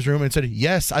the writer's room and said,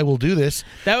 "Yes, I will do this."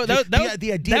 The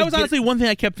idea that was honestly one thing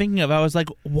I kept thinking of. I was like,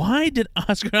 why did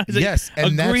Oscar Isaac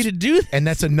agree to do this? And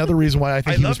that's another reason why I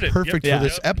think he was perfect for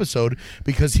this Yep. episode,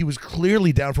 because he was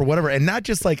clearly down for whatever, and not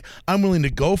just like, I'm willing to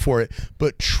go for it,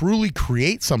 but truly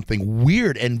create something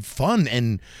weird and fun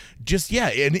and just,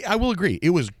 and I will agree,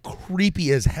 it was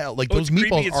creepy as hell. Like, those it's creepy,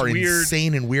 meatballs it's are weird.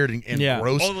 insane and weird and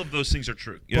gross. All of those things are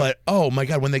true. Yep. But oh my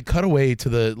god, when they cut away to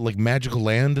the like magical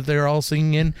land that they're all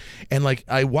singing in, and like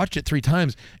I watched it 3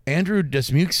 times, Andrew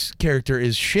Dismuke's character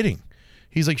is shitting.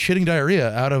 He's like shitting diarrhea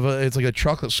out of it's like a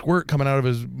chocolate squirt coming out of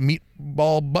his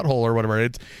meatball butthole or whatever.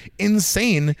 It's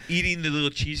insane. Eating the little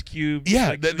cheese cubes. Yeah,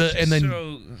 like, and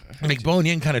then like Bowen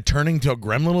Yang kind of turning to a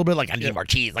gremlin a little bit, like, I need more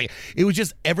cheese. Like, it was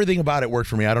just, everything about it worked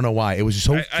for me. I don't know why. It was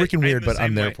so freaking weird, but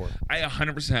I'm there for it. I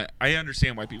 100%. I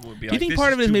understand why people would be like, Do you think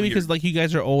part of it is maybe because like you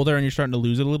guys are older and you're starting to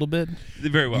lose it a little bit?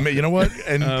 Very well. You know what?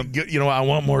 And you know, I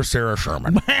want more Sarah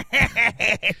Sherman.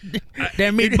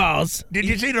 They're meatballs. Did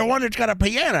you see the one that's got a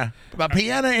piano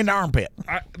in the armpit?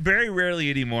 Very rarely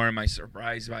anymore am I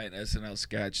surprised by an SNL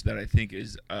sketch that I think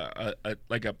is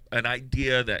an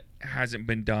idea that hasn't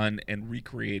been done and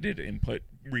recreated and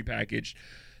repackaged.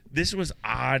 This was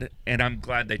odd, and I'm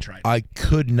glad they tried it. I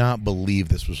could not believe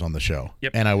this was on the show.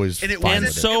 Yep. And I was And it fine wasn't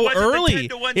with it. So It wasn't the early.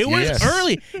 10-to-1 It was Yes.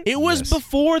 early. It was Yes.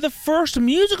 before the first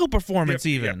musical performance,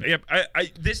 even. Yep.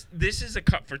 This is a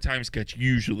cut for time sketch.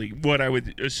 Usually, what I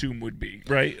would assume would be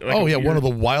right. Like Oh a yeah, weird- one of the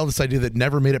wildest ideas that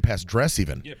never made it past dress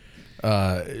even. Yep.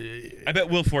 Uh, I bet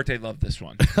Will Forte loved this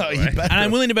one. you better. And I'm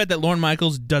willing to bet that Lorne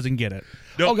Michaels doesn't get it.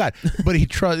 Oh God! But he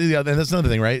tried. Yeah, and that's another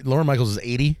thing, right? Lorne Michaels is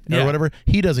 80 or Yeah. whatever.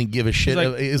 He doesn't give a shit like,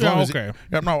 as "Yeah, long as. okay."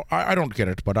 No, I don't get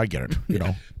it, but I get it. You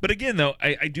know. But again, though,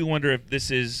 I do wonder if this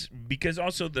is because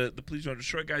also the Please Don't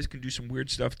Destroy guys can do some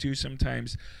weird stuff too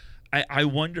sometimes. I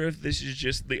wonder if this is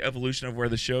just the evolution of where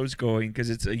the show's going, because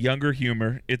it's a younger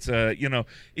humor. It's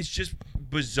it's just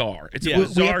bizarre. It's Yeah. a We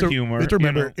bizarre humor. We have to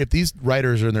remember, you know? if these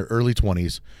writers are in their early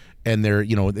 20s and they're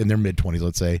in their mid 20s,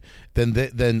 let's say, then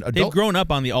adult. They've grown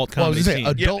up on the alt Well, I was comedy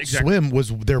gonna say, scene. Adult exactly. Swim was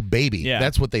their baby. Yeah.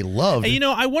 That's what they loved. And,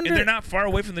 I And wonder. they're not far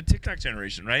away from the TikTok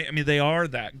generation, right? I mean, they are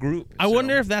that group. I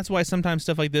wonder if that's why sometimes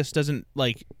stuff like this doesn't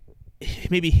like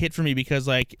maybe hit for me, because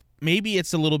like maybe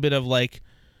it's a little bit of like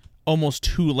almost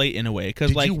too late in a way. Because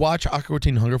Did like, you watch Aqua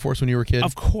Teen Hunger Force when you were a kid?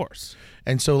 of course.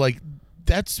 And so, like,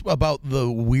 that's about the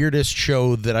weirdest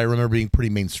show that I remember being pretty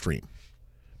mainstream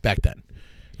back then.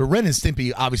 But Ren and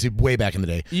Stimpy, obviously, way back in the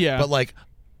day. Yeah. But like,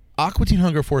 Aqua Teen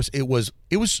Hunger Force, it was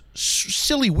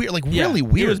silly weird, like Yeah, really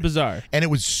weird. It was bizarre. and it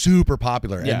was super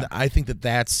popular. Yeah. And I think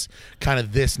that's kind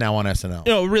of this now on SNL.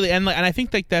 No, really, and I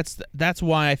think like that's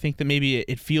why I think that maybe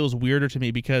it feels weirder to me,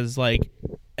 because like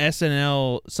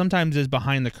SNL sometimes is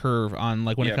behind the curve on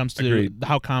like when it Yep, comes to agreed.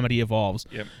 how comedy evolves.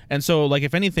 Yep. And so like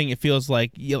if anything, it feels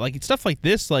like like stuff like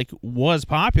this like was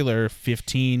popular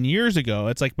 15 years ago.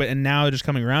 It's like and now they're just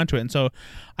coming around to it. And so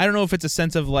I don't know if it's a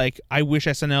sense of like I wish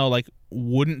SNL like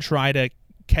wouldn't try to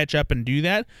catch up and do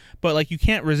that, but like you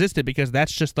can't resist it, because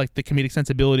that's just like the comedic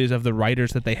sensibilities of the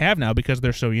writers that they have now, because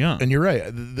they're so young. And you're right.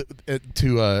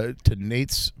 To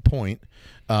Nate's point,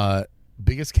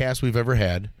 biggest cast we've ever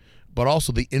had, but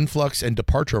also the influx and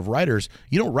departure of writers.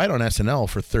 You don't write on SNL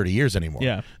for 30 years anymore.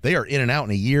 Yeah. They are in and out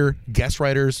in a year. Guest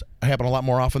writers happen a lot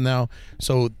more often now.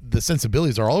 So the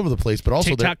sensibilities are all over the place, but also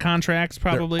TikTok contracts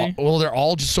probably. they're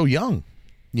all just so young,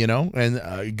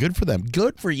 and good for them.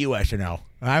 Good for you, SNL.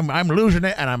 I'm losing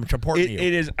it, and I'm supporting you.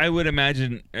 It is. I would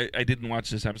imagine. I didn't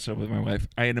watch this episode with my wife.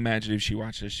 I'd imagine if she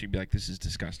watched this, she'd be like, "This is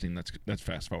disgusting. Let's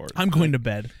fast forward." I'm going to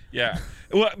bed. Yeah.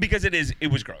 Well, because it is. It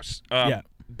was gross. Yeah.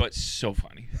 but so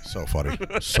funny. So funny.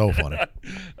 So funny.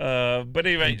 But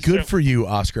anyway, Good for you,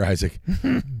 Oscar Isaac.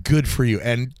 Good for you.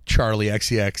 And Charlie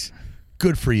XCX.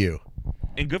 Good for you.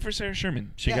 and good for Sarah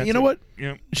Sherman. She Yeah, got you know what?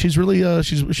 Yeah, She's really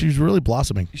she's really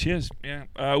blossoming. she is.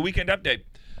 Yeah. Weekend update.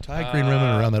 Tie green ribbon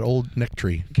around that old neck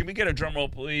tree. Can we get a drum roll,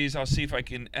 please? I'll see if I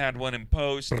can add one in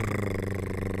post.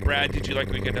 Brad, did you like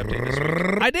weekend update this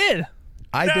week? I did.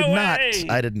 I No did way! not.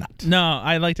 I did not. No,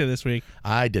 I liked it this week.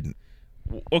 I didn't.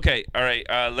 Okay, all right.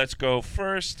 Let's go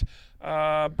first.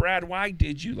 Brad, why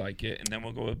did you like it? And then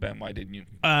we'll go with Ben. Why didn't you?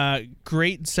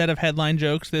 Great set of headline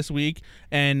jokes this week,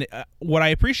 and what I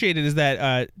appreciated is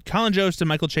that Colin Jost and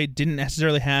Michael Che didn't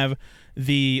necessarily have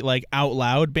the like out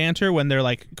loud banter when they're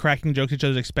like cracking jokes at each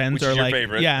other's expense, Which or is your like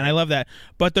favorite, yeah, and I love that.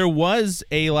 But there was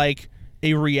a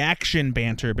reaction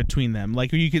banter between them,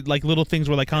 like you could like little things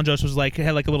where like Colin Jost was like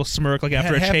had like a little smirk like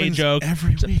after a Che happens joke.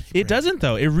 every week, It doesn't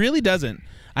though. It really doesn't.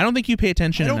 I don't think you pay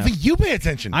attention I don't enough. think you pay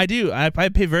attention. I do. I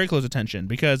pay very close attention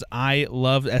because I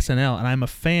love SNL and I'm a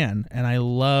fan and I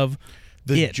love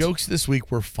The it. jokes this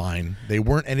week were fine. They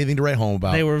weren't anything to write home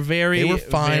about. They were They were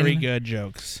fine. very good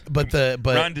jokes. But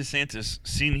Ron DeSantis,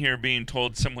 seen here being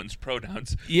told someone's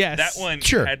pronouns. Yes. That one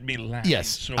Sure. had me laughing Yes.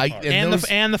 so I- hard. and those-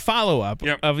 And the follow up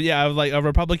Yep. of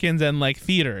Republicans and like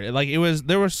theater. Like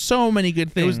there were so many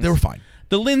good things. they were fine.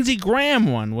 The Lindsey Graham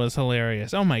one was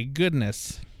hilarious. Oh my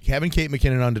goodness. Having Kate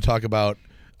McKinnon on to talk about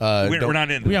we're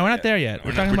not in. Yeah, we're not there yet.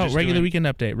 We're talking about just regular doing- weekend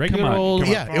update. Regular on, old. come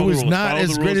on. Yeah, Follow it was the rules. not Follow as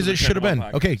the great rules as of it the should have been.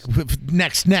 Tenenbaum Okay,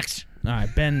 next. All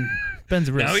right,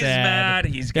 Ben's real Now he's sad. mad.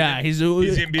 He's gonna, he's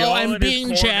gonna be all I'm in his being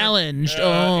corner, challenged.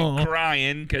 Oh.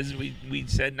 crying because we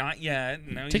said not yet.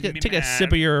 Now he's Take gonna be a mad.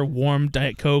 sip of your warm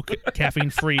Diet Coke,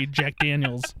 caffeine-free Jack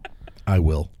Daniels. I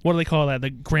will. What do they call that? The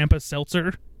Grandpa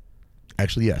Seltzer?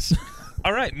 Actually, yes.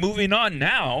 All right, moving on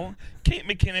now. Kate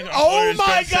McKinnon. on Oh Twitter's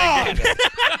my gonna say God!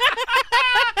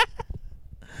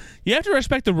 You have to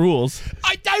respect the rules.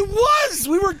 I was.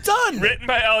 We were done. Written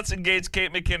by Allison Gates,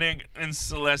 Kate McKinnon, and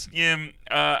Celeste Yim.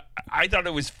 I thought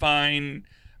it was fine.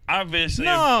 Obviously,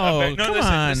 No, come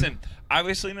on. Listen.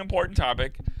 Obviously, an important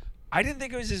topic. I didn't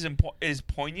think it was as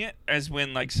poignant as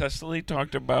when like Cecily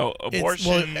talked about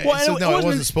abortion. So, no, it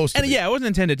wasn't supposed to and be. yeah, it wasn't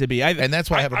intended to be. And that's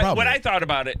why I have a problem. What with I it. thought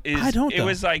about it is, I don't, it though.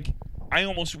 was like I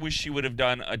almost wish she would have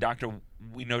done a Dr.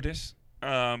 We Notice,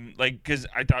 because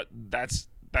I thought that's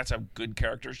a good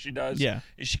character she does. Yeah.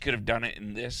 And she could have done it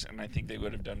in this, and I think they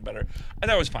would have done better. I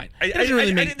thought it was fine. I It doesn't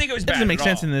really make, didn't think it was it bad doesn't make at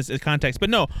sense all. in this context. But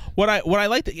no, what I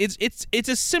like it's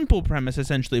a simple premise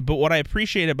essentially. But what I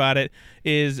appreciate about it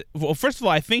is, well, first of all,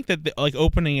 I think that like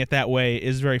opening it that way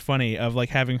is very funny. Of like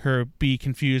having her be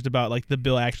confused about like the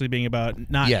bill actually being about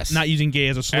not using gay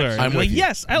as a slur. Absolutely. I'm like,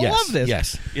 yes, I love this.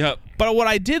 Yes. Yep. But what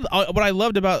I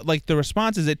loved about like the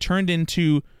response is it turned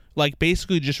into like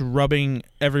basically just rubbing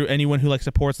anyone who like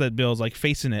supports that bill is like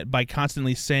facing it by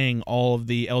constantly saying all of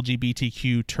the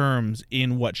LGBTQ terms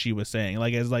in what she was saying.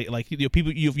 Like as like you know,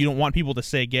 people if you don't want people to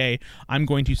say gay, I'm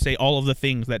going to say all of the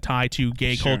things that tie to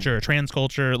gay Sure. culture, trans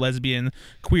culture, lesbian,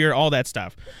 queer, all that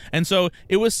stuff. And so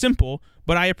it was simple,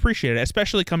 but I appreciate it,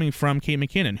 especially coming from Kate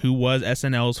McKinnon, who was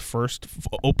SNL's first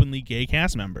openly gay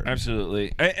cast member.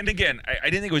 Absolutely. And again, I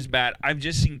didn't think it was bad. I've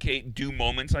just seen Kate do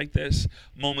moments like this,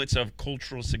 moments of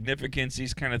cultural significance,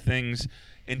 these kind of things,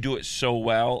 and do it so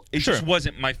well. It Sure. just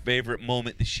wasn't my favorite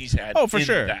moment that she's had. Oh, for in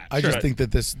sure. That. I just think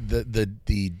that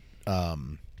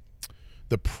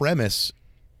the premise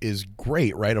is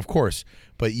great, right? Of course,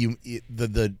 but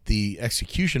the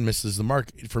execution misses the mark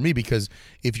for me, because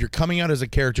if you're coming out as a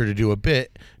character to do a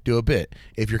bit, do a bit.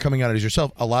 If you're coming out as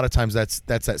yourself, a lot of times that's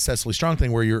that Cecily Strong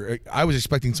thing where I was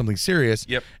expecting something serious,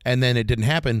 Yep. and then it didn't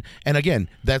happen. And again,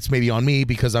 that's maybe on me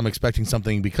because I'm expecting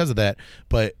something because of that.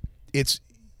 But it's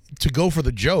to go for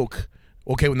the joke.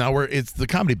 Okay, well now it's the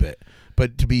comedy bit.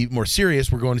 But to be more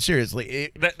serious, we're going to serious.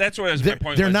 Like that's what my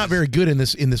point. they're was, not is very good in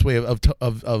this way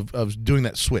of doing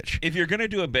that switch. If you're gonna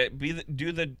do a bit,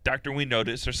 do the Dr. We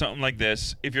Notice or something like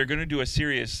this. If you're gonna do a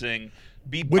serious thing,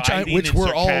 be biting which and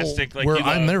we're all- sarcastic. Like where you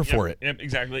I'm love. there for Yep, it. Yep,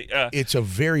 exactly. It's a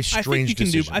very strange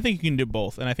decision. I think you can do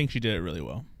both, and I think she did it really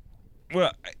well.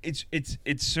 Well,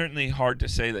 it's certainly hard to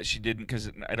say that she didn't,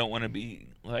 because I don't want to be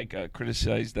like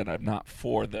criticized that I'm not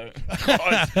for the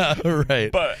cause. Right.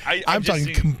 But I'm just talking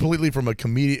seeing- completely from a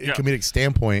comedic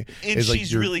standpoint. and is like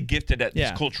she's you're- really gifted at Yeah.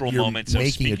 these cultural You're moments of making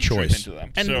a speaking truth choice. into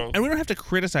them. And So we don't have to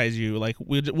criticize you. Like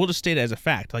we'll just state it as a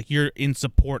fact. Like you're in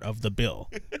support of the bill.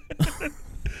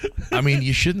 I mean,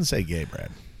 you shouldn't say gay,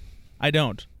 Brad. I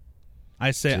don't.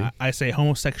 I say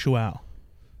homosexual.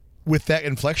 With that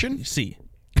inflection, You see.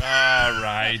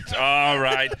 All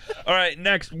right.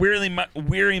 Next,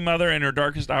 weary mother in her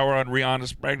darkest hour on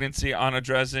Rihanna's pregnancy. Anna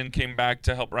Dresden came back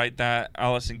to help write that.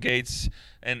 Allison Gates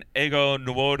and Ego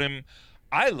Nwodim.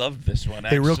 I loved this one.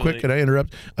 Hey, real quick, can I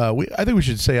interrupt? I think we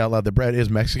should say out loud that Brad is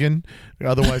Mexican.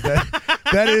 Otherwise,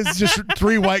 that is just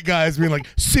three white guys being like,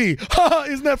 "See,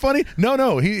 isn't that funny?"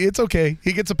 No, it's okay.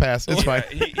 He gets a pass. It's fine.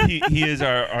 He is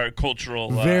our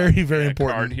cultural very important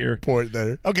card here. Point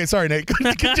there. Okay, sorry, Nate.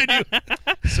 Continue.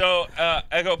 So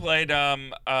Ego played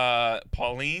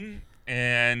Pauline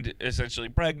and essentially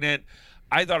pregnant.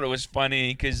 I thought it was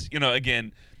funny because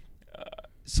again.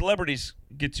 Celebrities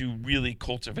get to really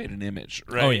cultivate an image,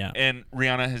 right? Oh, yeah. And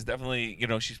Rihanna has definitely,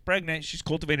 she's pregnant, she's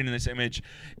cultivating this image,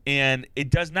 and it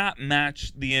does not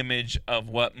match the image of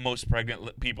what most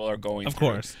pregnant people are going through.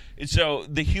 Of course. And so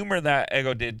the humor that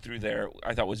Ego did through there,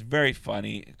 I thought was very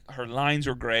funny. Her lines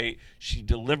were great. She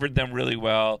delivered them really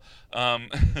well.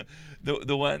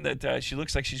 The one that she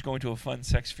looks like she's going to a fun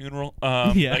sex funeral.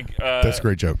 That's a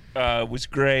great joke. Was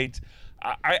great.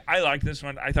 I like this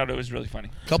one. I thought it was really funny.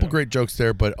 Couple great jokes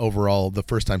there, but overall, the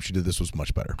first time she did this was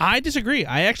much better. I disagree.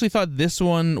 I actually thought this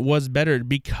one was better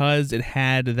because it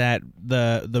had the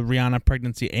Rihanna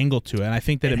pregnancy angle to it, and I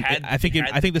think that I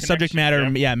think the subject matter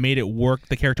made it work.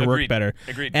 The character worked better.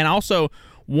 Agreed. And also,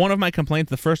 one of my complaints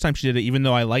the first time she did it, even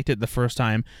though I liked it the first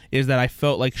time, is that I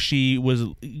felt like she was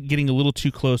getting a little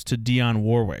too close to Dionne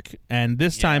Warwick. And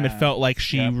this time it felt like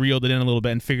she reeled it in a little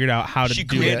bit and figured out how to do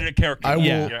it. She created a character. I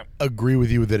will agree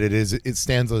with you that it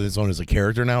stands on its own as a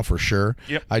character now for sure.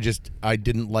 Yep. I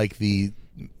didn't like the.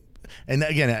 And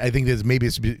again, I think that maybe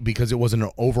it's because it wasn't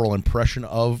an overall impression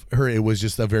of her. It was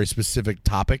just a very specific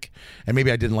topic, and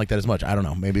maybe I didn't like that as much. I don't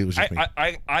know. Maybe it was just me.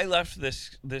 I left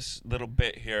this little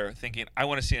bit here thinking I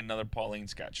want to see another Pauline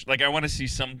sketch. Like I want to see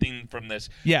something from this.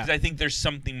 Yeah. Because I think there's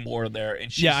something more there,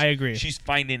 and I agree. She's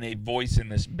finding a voice in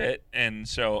this bit, and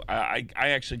so I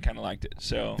actually kind of liked it.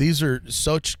 So these are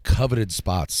such coveted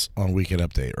spots on Weekend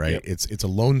Update, right? Yep. It's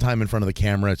alone time in front of the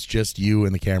camera. It's just you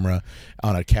and the camera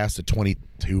on a cast of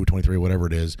 22, 23, whatever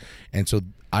it is. And so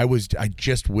I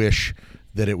just wish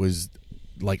that it was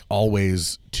like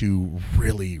always two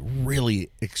really,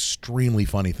 really extremely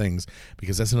funny things,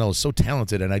 because SNL is so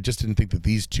talented, and I just didn't think that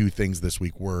these two things this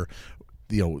week were,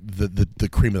 the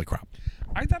cream of the crop.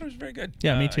 I thought it was very good.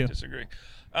 Yeah, me too. I disagree.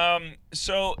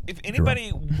 So if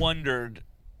anybody wondered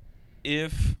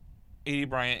if Aidy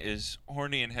Bryant is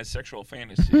horny and has sexual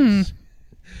fantasies,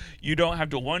 you don't have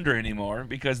to wonder anymore,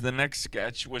 because the next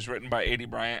sketch was written by Aidy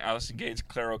Bryant, Allison Gates,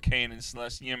 Claire O'Kane, and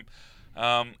Celeste Yim.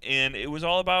 And it was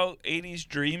all about Aidy's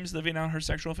dreams living out her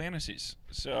sexual fantasies.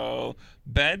 So,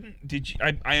 Ben, did you?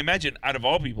 I imagine out of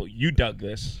all people, you dug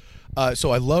this.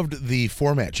 So I loved the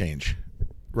format change,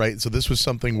 right? So this was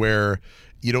something where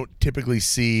you don't typically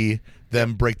see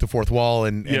them break the fourth wall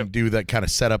and do that kind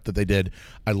of setup that they did.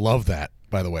 I love that.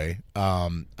 By the way,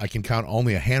 I can count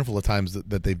only a handful of times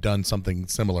that they've done something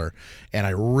similar, and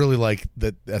I really like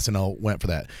that SNL went for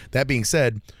that. That being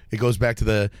said, it goes back to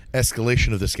the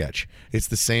escalation of the sketch. It's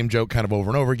the same joke kind of over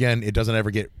and over again. It doesn't ever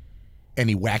get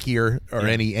any wackier or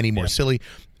any more silly.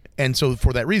 And so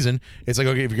for that reason, it's like,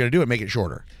 okay, if you're going to do it, make it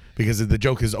shorter. Because the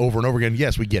joke is over and over again.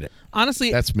 Yes, we get it.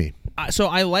 Honestly, that's me. So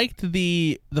I liked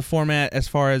the format as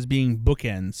far as being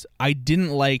bookends. I didn't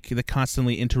like the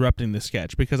constantly interrupting the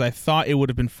sketch, because I thought it would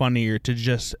have been funnier to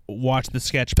just watch the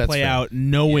sketch play out,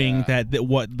 knowing that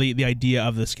what the idea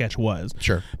of the sketch was.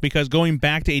 Sure. Because going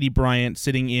back to Aidy Bryant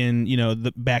sitting in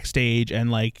the backstage and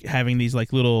like having these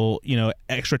like little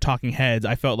extra talking heads,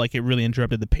 I felt like it really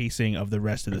interrupted the pacing of the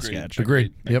rest of the sketch.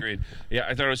 Agreed. Agreed. Yeah,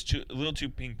 I thought it was a little too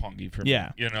ping pongy for me.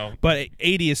 Yeah. But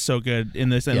Aidy is so good in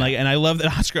this, and and I love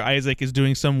that Oscar Isaac is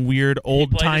doing some weird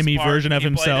old timey version of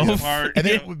himself. But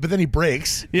then he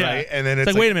breaks. Right? And then it's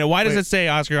like, wait a minute, why does it say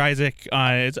Oscar Isaac?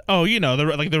 It's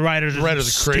the writers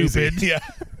are crazy. Stupid. Yeah.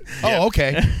 Oh,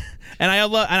 okay. And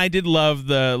I did love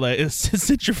the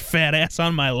sit your fat ass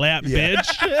on my lap,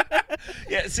 bitch.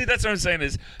 Yeah, see, that's what I'm saying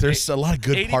is there's a lot of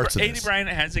good parts of this. Aidy Bryant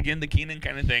has again the Keenan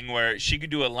kind of thing where she could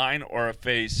do a line or a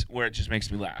face where it just makes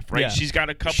me laugh. Right? Yeah. She's got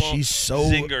a couple. She's so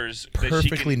zingers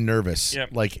perfectly nervous. Yep.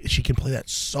 Like she can play that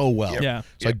so well. Yep. Yeah.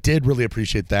 So I did really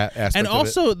appreciate that aspect. And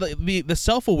also of it. the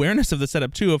self-awareness of the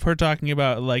setup too, of her talking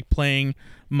about like playing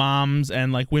moms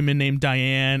and like women named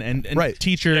Diane and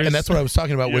teachers. And that's what I was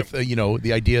talking about with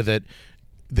the idea that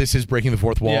this is breaking the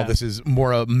fourth wall. Yeah. This is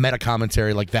more a meta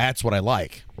commentary. Like that's what I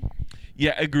like.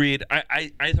 Yeah, agreed.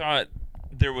 I thought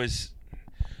there was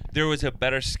there was a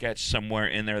better sketch somewhere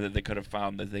in there that they could have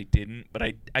found that they didn't. But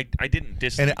I didn't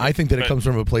dislike And I think that it but- comes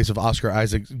from a place of Oscar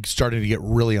Isaac starting to get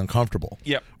really uncomfortable.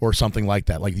 Yep. Or something like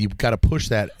that. Like you've got to push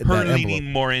that. her that leaning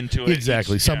envelope. more into it.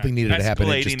 Exactly. Something needed to happen.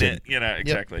 It just Escalating didn't. You know,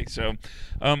 exactly. So,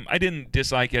 I didn't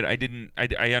dislike it.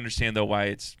 I understand though why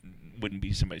it's wouldn't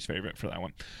be somebody's favorite for that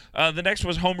one. The next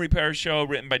was Home Repair Show,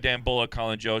 written by Dan Bullock,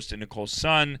 Colin Jost, and Nicole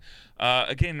Sun.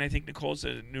 Again, I think Nicole's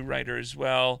a new writer as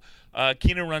well.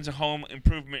 Keenan runs a home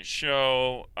improvement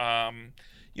show.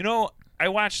 You know, I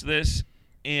watched this,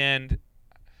 and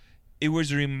it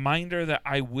was a reminder that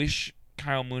I wish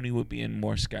Kyle Mooney would be in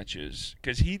more sketches,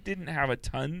 because he didn't have a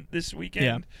ton this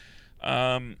weekend.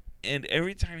 And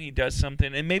every time he does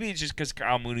something, and maybe it's just because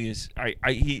Kyle Mooney is,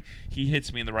 he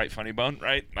hits me in the right funny bone,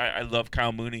 right? I love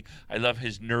Kyle Mooney. I love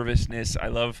his nervousness. I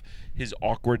love his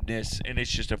awkwardness, and it's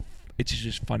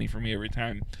just funny for me every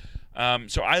time.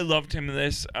 So I loved him in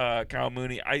this, Kyle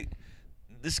Mooney.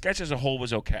 The sketch as a whole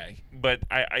was okay, but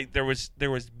there was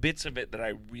bits of it that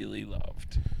I really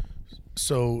loved.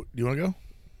 So, do you want to go?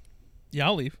 Yeah,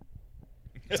 I'll leave.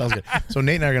 Sounds good. So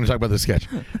Nate and I are going to talk about this sketch.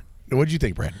 What did you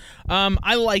think, Brad?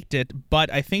 I liked it,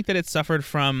 but I think that it suffered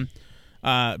from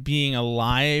being a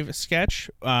live sketch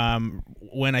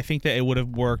when I think that it would have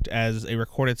worked as a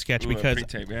recorded sketch Ooh, because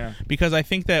pre-tape, yeah. because I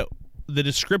think that the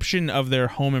description of their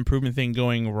home improvement thing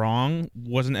going wrong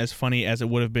wasn't as funny as it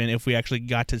would have been if we actually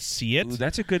got to see it. Ooh,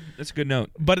 that's a good note.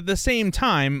 But at the same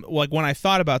time, like when I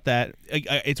thought about that,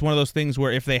 it's one of those things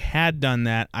where if they had done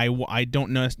that, I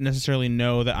don't necessarily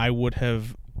know that I would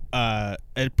have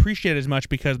appreciate as much,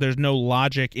 because there's no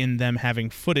logic in them having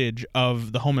footage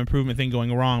of the home improvement thing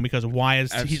going wrong, because why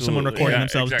is someone recording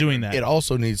themselves doing that? It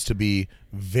also needs to be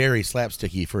very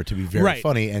slapsticky for it to be very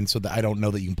funny, and so that I don't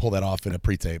know that you can pull that off in a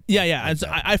pre-tape. Yeah. And so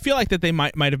I feel like that they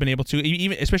might have been able to,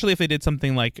 even especially if they did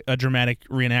something like a dramatic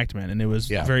reenactment and it was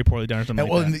very poorly done or something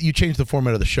like that. And you change the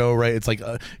format of the show, right? It's like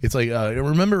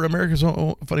remember America's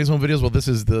Funniest Home Videos? Well, this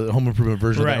is the home improvement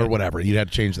version of that, or whatever. You'd have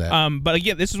to change that. But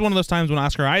again, this is one of those times when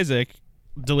Oscar Isaac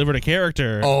delivered a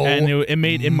character, and it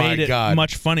made it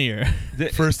much funnier.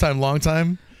 First time, long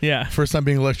time. Yeah. First time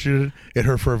being electrocuted, it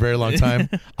hurt for a very long time.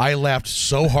 I laughed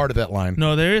so hard at that line.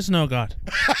 No, there is no God.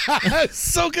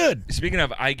 So good. Speaking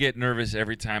of, I get nervous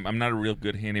every time. I'm not a real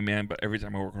good handyman, but every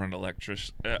time I work around electric.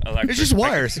 It's just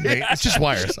wires, Nate. It's just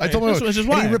wires. I told him It's just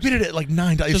wires. He repeated it like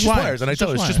 9 times. It's just wires. And I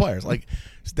told him it's just wires. Like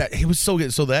that, he was so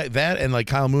good. So that and like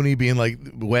Kyle Mooney being like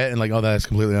wet and like, oh, that's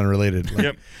completely unrelated. Like,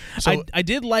 Yep. So I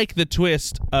did like the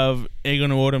twist of Egon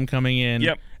Odom coming in.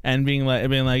 Yep. And being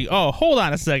like, oh, hold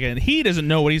on a second. He doesn't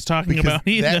know what he's talking because about.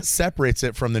 that separates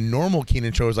it from the normal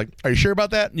Keenan show. Is like, are you sure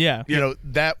about that? Yeah. You know,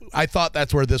 that I thought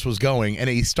that's where this was going, and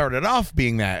he started off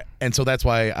being that, and so that's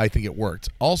why I think it worked.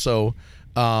 Also,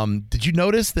 did you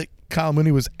notice that Kyle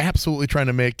Mooney was absolutely trying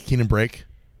to make Keenan break?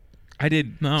 I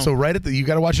did. No. So right at you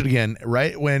got to watch it again.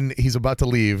 Right when he's about to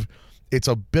leave, it's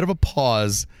a bit of a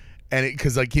pause, and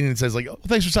because like Keenan says like, "Oh,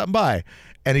 thanks for stopping by,"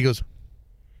 and he goes,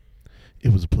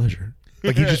 "It was a pleasure."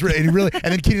 Like he just and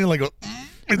then Keenan like goes,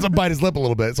 it's a bite his lip a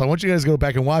little bit. So I want you guys to go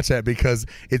back and watch that, because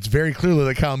it's very clearly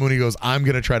that Kyle Mooney goes, "I'm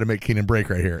gonna try to make Keenan break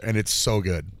right here," and it's so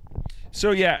good. So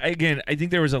yeah, again, I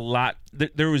think there was a lot.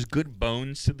 There was good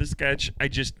bones to the sketch. I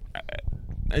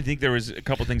think there was a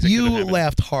couple things. That You could have happened.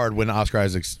 laughed hard when Oscar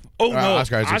Isaac's. Oh no,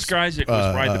 Oscar Isaac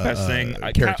was probably the best thing.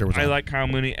 Character was. I like Kyle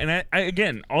Mooney, and I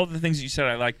again, all the things you said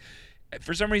I liked.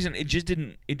 For some reason, it just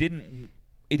didn't.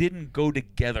 It didn't go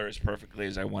together as perfectly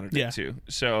as I wanted it to.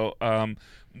 So,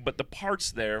 but the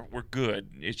parts there were good.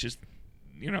 It's just,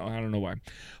 I don't know why.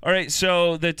 All right,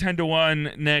 so the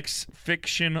 10-1 next,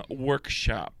 Fiction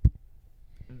Workshop,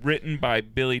 written by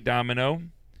Billy Domino.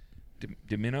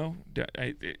 Domino?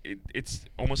 It's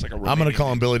almost like a. I'm gonna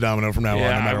call him Billy Domino from now on,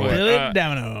 no matter what. Billy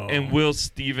Domino. And Will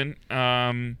Steven.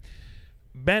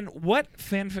 Ben, what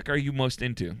fanfic are you most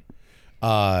into?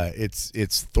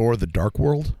 It's Thor: The Dark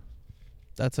World.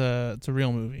 It's a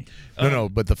real movie. No,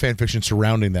 but the fan fiction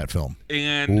surrounding that film.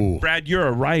 And Ooh. Brad, you're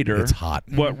a writer. It's hot.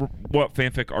 What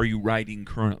fanfic are you writing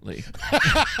currently?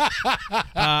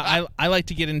 I like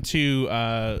to get into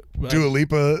Dua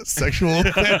Lipa sexual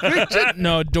fan fiction.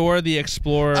 no, Dora the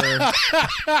Explorer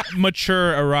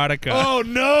mature erotica. Oh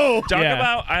no! Talk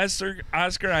about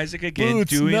Oscar Isaac again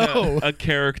Boots, doing no. a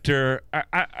character.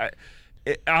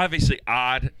 Obviously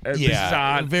odd. This is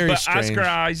odd. very but strange. Oscar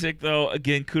Isaac, though,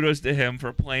 again, kudos to him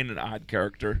for playing an odd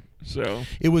character. So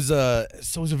It was a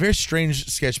very strange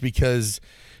sketch, because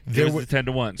It was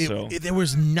 10-1. So there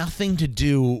was nothing to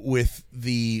do with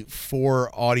the 4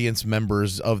 audience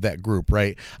members of that group,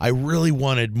 right? I really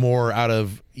wanted more out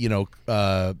of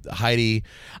Heidi.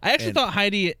 I actually thought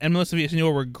Heidi and Melissa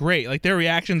Villaseñor were great. Like their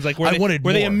reactions, like where I wanted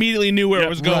they more. immediately knew where it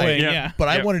was going. Right, Yeah. But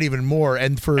I wanted even more,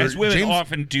 and for as women James,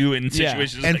 often do in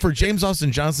situations. and like, for James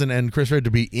Austin Johnson and Chris Red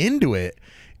to be into it,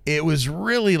 it was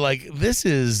really like, this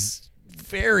is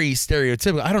very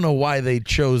stereotypical. I don't know why they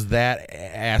chose that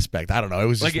aspect. I don't know. It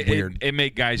was just like weird. It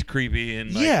made guys creepy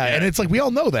and like, and it's like, we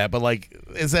all know that, but like,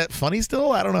 is that funny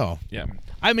still? I don't know. yeah.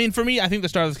 I mean, for me, I think the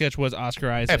star of the sketch was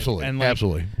Oscar Isaac. Absolutely, And like,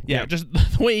 absolutely. Yeah, just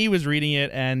the way he was reading it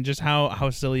and just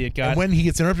how silly it got. And when he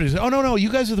gets interrupted, he says, "Oh no,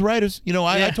 you guys are the writers.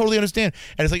 I totally understand."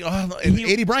 And it's like, oh, and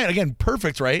A.D. Bryant again,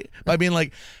 perfect, right? By being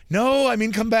like, "No, I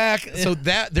mean, come back." So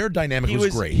that their dynamic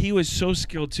was great. He was so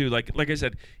skilled too. Like I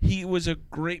said, he was a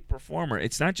great performer.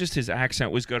 It's not just his accent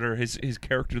was good or his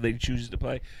character that he chooses to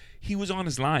play. He was on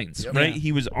his lines, right? Yeah.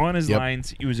 He was on his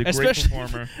lines. He was a great Especially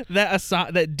performer.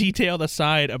 that detailed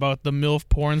aside about the MILF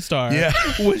porn star, Yeah.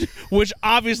 which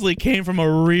obviously came from a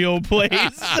real place.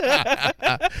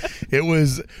 It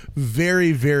was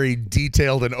very, very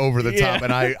detailed and over the top,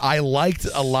 and I liked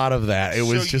a lot of that. It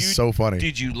was just so funny.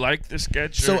 Did you like the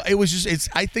sketch? So it was just,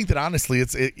 I think that honestly,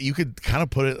 you could kind of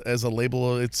put it as a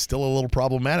label. It's still a little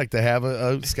problematic to have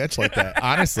a sketch like that,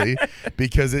 honestly,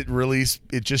 because it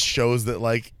just shows that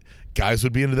like, guys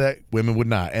would be into that, women would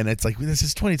not, and it's like, this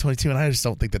is 2022, and I just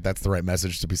don't think that that's the right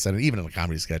message to be sending, even in a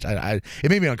comedy sketch. It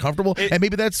made me uncomfortable, and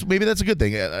maybe that's a good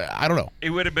thing. I don't know.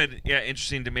 It would have been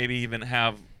interesting to maybe even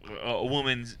have a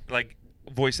woman's like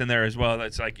voice in there as well.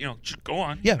 That's like go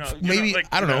on. Yeah, maybe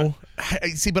I don't know.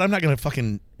 See, but I'm not gonna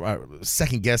fucking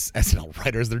second guess SNL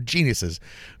writers. They're geniuses,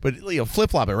 but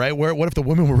flip flop it, right? What if the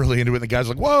women were really into it, and the guys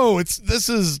were like, "Whoa, this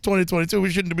is 2022. We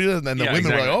shouldn't be doing that." And the women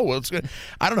were like, "Oh, well, it's good."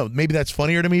 I don't know. Maybe that's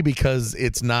funnier to me because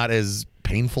it's not as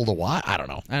painful to watch. I don't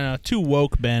know. Too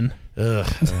woke, Ben. Ugh.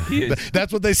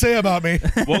 That's what they say about me.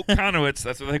 Woke Conowitz,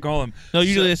 that's what they call him. No,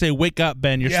 usually they say, "Wake up,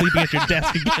 Ben. You're sleeping at your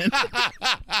desk again."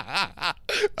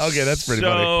 Okay, that's pretty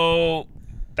funny. So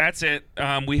that's it.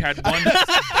 We had one.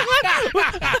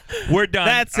 We're done.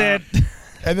 That's it.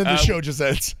 And then the show just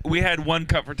ends. We had one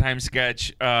Cut for Time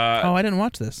sketch. Oh, I didn't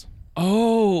watch this.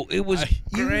 Oh, it was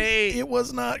great. It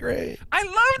was not great. I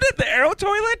loved it. The Aero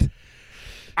toilet.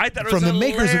 I thought it was From the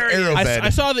makers of hilarious. Aerobed. I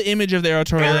saw the image of the Aero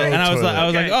toilet, and I was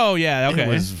Okay. like, oh yeah,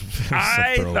 okay.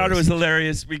 I thought it was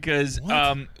hilarious because,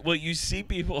 you see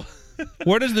people.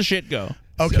 Where does the shit go?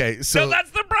 Okay, so No, that's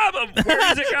the problem. Where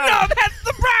does it go? No, that's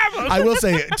the problem. I will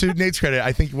say, to Nate's credit,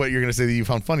 I think what you're going to say that you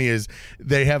found funny is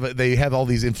they have all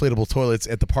these inflatable toilets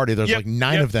at the party. There's like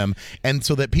 9 of them, and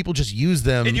so that people just use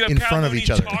them And you have in Kyle front of Mooney each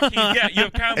other. Talking, you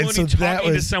have Kyle And Mooney so that talking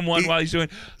to was- someone while he's doing.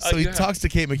 So he you have talks to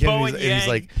Kate Bo McKinnon, and and he's Yang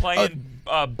like, playing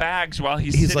bags while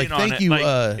he's he's sitting like, on thank it. you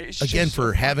It's again just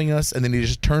for having us, and then he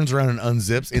just turns around and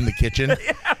unzips in the kitchen,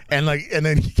 and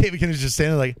then Kate McKinnon's just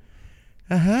standing there like,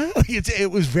 it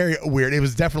was very weird. It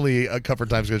was definitely a Cut for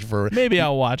Time sketch for. Maybe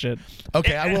I'll watch it.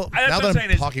 Okay, I will. That's Now what that I'm saying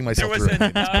is talking there myself was through it,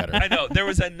 it's enough- better. I know there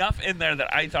was enough in there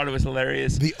that I thought it was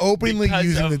hilarious. The openly because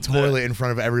using of the toilet in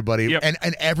front of everybody, Yep.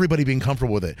 and everybody being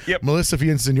comfortable with it. Yep. Melissa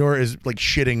Villaseñor is like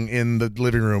shitting in the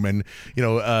living room, and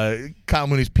Kyle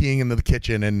Mooney's peeing in the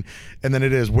kitchen, and then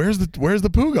it is, where's the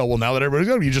poo go? Well, now that everybody's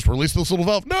going, you just release this little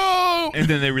valve. No. And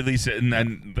then they release it, and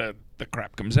then the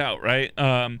crap comes out, right?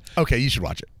 Okay, you should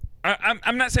watch it.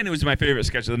 I'm not saying it was my favorite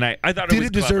sketch of the night. I thought it Did was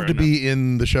it deserve clever to enough. be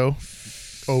in the show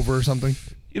over or something?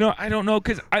 I don't know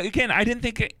because I didn't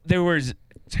think there was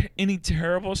any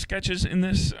terrible sketches in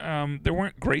this. There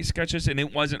weren't great sketches, and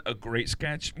it wasn't a great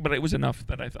sketch, but it was enough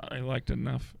that I thought I liked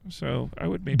enough. So I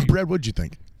would maybe. Brad, what'd you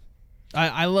think?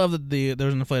 I love that there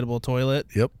was an inflatable toilet.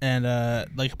 Yep. And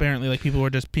apparently people were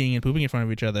just peeing and pooping in front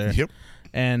of each other. Yep.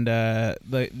 And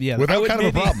Without kind of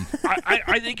a problem.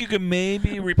 I think you could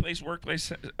maybe replace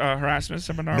workplace harassment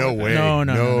seminar. No with way. that.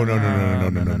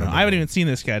 No. I haven't even seen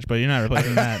this sketch, but you're not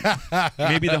replacing that.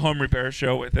 Maybe the home repair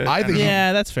show with it. I think-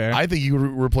 Yeah, that's fair. I think you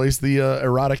replace the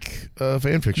erotic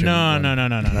fan fiction.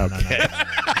 No. Okay.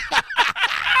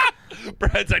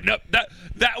 Brad's like, nope, that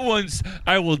one's.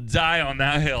 I will die on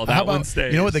that hill. How That about, one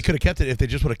stays. you know what? They could have kept it if they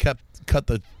just would have cut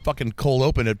the fucking cold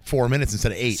open at 4 minutes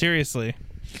instead of 8. Seriously.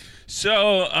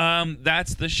 So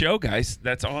that's the show, guys.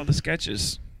 That's all the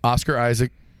sketches. Oscar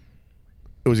Isaac,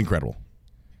 it was incredible.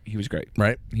 he was great.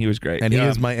 Right. He was great. And he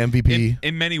is my MVP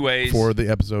in many ways for the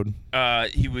episode.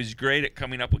 He was great at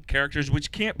coming up with characters,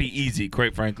 which can't be easy,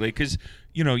 quite frankly, because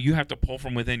you have to pull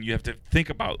from within. You have to think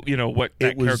about what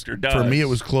that character does. For me, it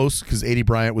was close because A.D.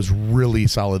 Bryant was really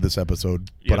solid this episode,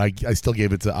 but I still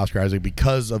gave it to Oscar Isaac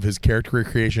because of his character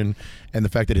creation and the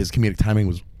fact that his comedic timing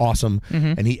was awesome,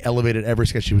 and he elevated every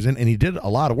sketch he was in, and he did a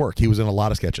lot of work. He was in a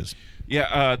lot of sketches.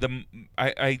 Yeah,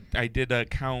 I did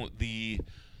count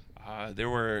there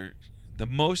were the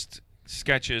most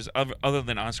sketches other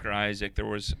than Oscar Isaac. There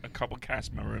was a couple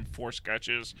cast members in 4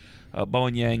 sketches: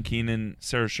 Bowen Yang, Keenan,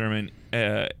 Sarah Sherman,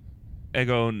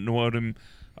 Ego Nwodum,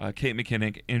 Kate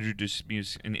McKinnon, Andrew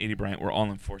Dismuse, and A.D. Bryant were all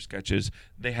in 4 sketches.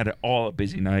 They had a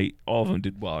busy night. All of them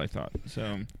did well, I thought.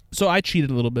 So I cheated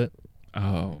a little bit.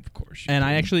 Oh, of course. And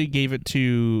I actually gave it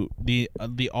to the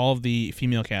all of the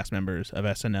female cast members of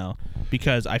SNL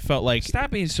because I felt like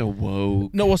stop being so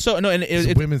woke. No, well, and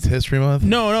it's Women's History Month.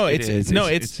 No, it is. Oh,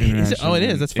 it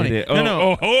is. That's funny.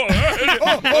 No.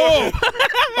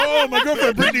 Oh, my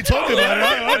girlfriend Brittany told me about it.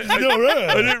 I didn't know that.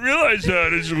 I didn't realize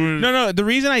that. No. The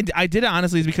reason I did it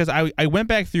honestly is because I went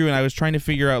back through and I was trying to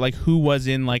figure out like who was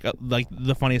in like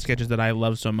the funniest sketches that I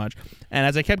love so much. And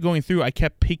as I kept going through, I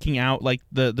kept picking out like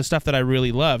the stuff that I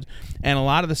really loved, and a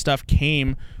lot of the stuff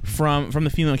came from the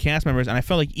female cast members, and I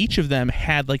felt like each of them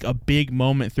had like a big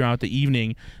moment throughout the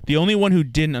evening. The only one who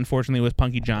didn't, unfortunately, was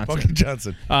Punky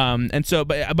Johnson. And so,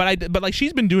 but like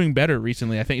she's been doing better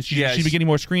recently. I think she's been getting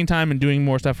more screen time and doing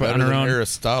more stuff on her own.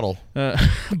 Aristotle.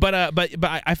 But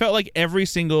I felt like every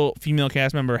single female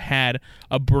cast member had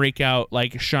a breakout,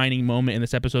 like shining moment in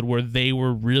this episode where they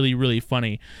were really, really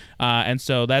funny. And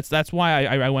so that's why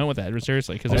I went with that,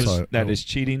 seriously, because that is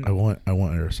cheating. I want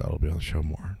Aristotle to be on the show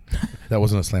more. That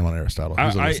wasn't a slam on Aristotle.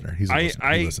 He's a listener. He's a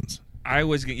listener. He listens. I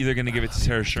was either going to give it to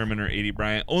Sarah Sherman or A.D.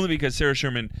 Bryant, only because Sarah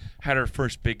Sherman had her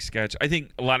first big sketch. I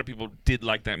think a lot of people did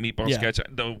like that meatball sketch,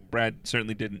 though Brad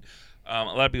certainly didn't. A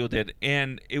lot of people did,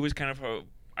 and it was kind of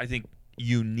I think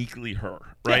uniquely her,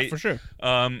 right? Yeah, for sure.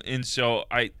 And so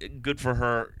good for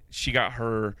her. She got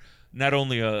her not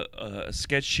only a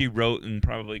sketch she wrote and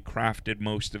probably crafted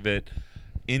most of it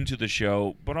into the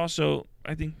show, but also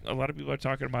I think a lot of people are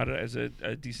talking about it as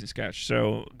a decent sketch.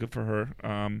 So good for her.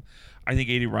 I think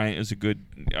A.D. Bryant is a good,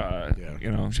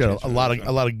 she had a lot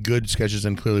of good sketches,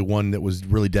 and clearly one that was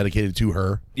really dedicated to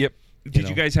her. Yep. Did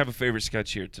you guys have a favorite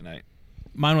sketch here tonight?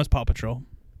 Mine was Paw Patrol.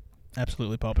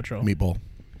 Absolutely Paw Patrol. Meatball.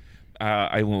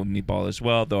 I went with Meatball as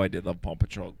well, though I did love Paw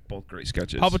Patrol. Both great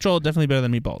sketches. Paw Patrol definitely better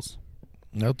than Meatballs.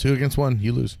 No, 2 against 1.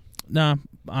 You lose. Nah,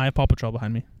 I have Paw Patrol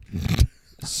behind me.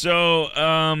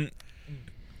 So,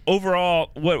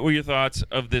 overall, what were your thoughts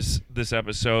of this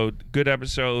episode? Good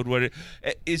episode.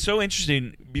 It's so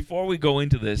interesting. Before we go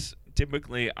into this,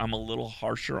 typically I'm a little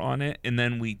harsher on it, and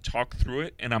then we talk through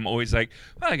it, and I'm always like,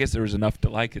 well, I guess there was enough to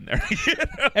like in there.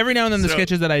 Every now and then, the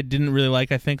sketches that I didn't really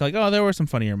like, I think like, oh, there were some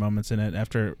funnier moments in it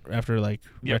after like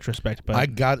retrospect. But I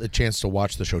got a chance to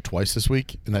watch the show twice this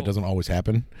week, and that doesn't always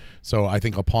happen. So I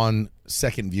think upon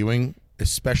second viewing,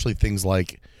 especially things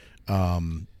like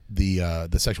the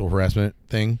sexual harassment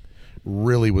thing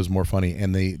really was more funny,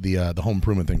 and the home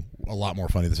improvement thing a lot more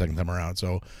funny the second time around.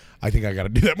 So I think I got to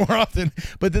do that more often.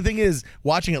 But the thing is,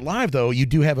 watching it live though, you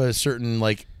do have a certain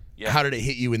like, how did it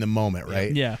hit you in the moment,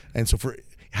 right? Yeah. And so for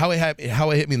how it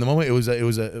hit me in the moment, it was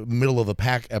a middle of the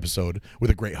pack episode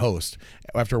with a great host.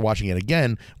 After watching it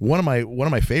again, one of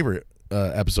my favorite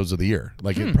episodes of the year.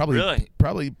 Like it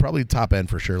probably top end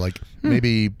for sure. Like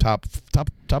maybe top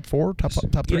 4, top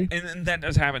 3. Yeah, and that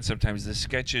does happen sometimes. The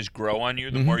sketches grow on you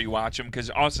the more you watch them,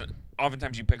 because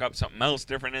oftentimes you pick up something else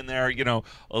different in there.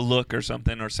 A look or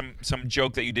something, or some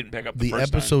joke that you didn't pick up the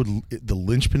first time. The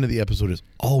linchpin of the episode is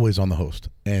always on the host,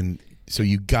 and so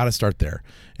you got to start there.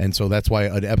 And so that's why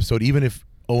an episode, even if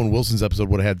Owen Wilson's episode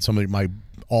would have had some of my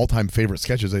all-time favorite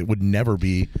sketches, it would never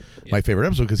be my favorite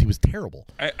episode because he was terrible.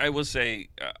 I will say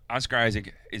Oscar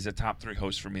Isaac is a top 3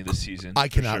 host for me this season. I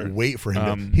cannot wait for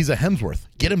him. He's a Hemsworth.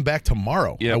 Get him back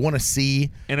tomorrow. Yep. I want to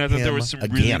see And I thought there was some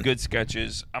really again. good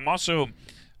sketches. I'm also,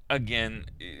 again,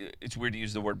 it's weird to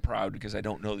use the word proud because I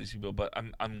don't know these people, but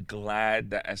I'm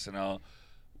glad that SNL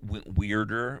went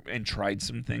weirder and tried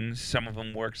some things. Some of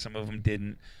them worked, some of them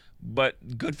didn't.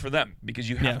 But good for them, because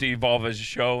you have to evolve as a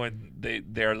show, and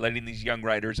they're letting these young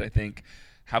writers, I think,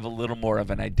 have a little more of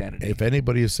an identity. If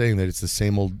anybody is saying that it's the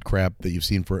same old crap that you've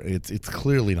seen it's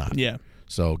clearly not. Yeah.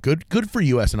 So good for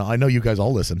you, SNL. I know you guys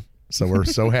all listen, so we're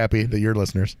so happy that you're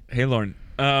listeners. Hey, Lauren.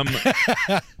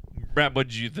 Brad, what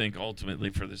did you think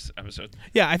ultimately for this episode?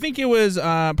 Yeah, I think it was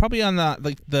probably on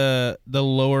the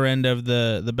lower end of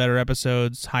the better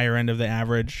episodes, higher end of the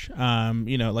average.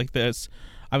 Like this.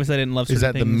 Obviously, I didn't love. Is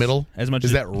certain that the things middle? As much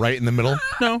Is as that right in the middle?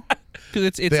 no, because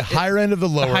it's The higher end of the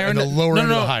lower and the lower end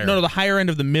of the higher. No, the higher end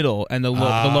of the middle and the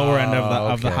lower end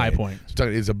of the okay. high point. So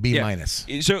it's a B Yeah. minus.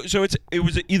 So it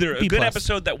was either a B good plus.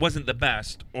 episode that wasn't the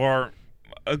best, or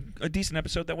a decent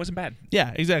episode that wasn't bad.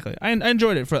 Yeah, exactly. I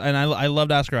enjoyed it and I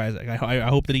loved Oscar Isaac. I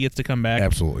hope that he gets to come back.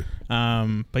 Absolutely.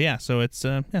 But yeah, so it's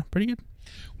pretty good.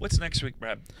 What's next week,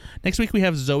 Brad? Next week we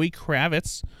have Zoe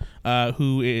Kravitz,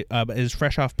 who is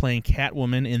fresh off playing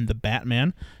Catwoman in The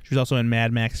Batman. She was also in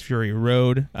Mad Max Fury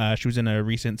Road. She was in a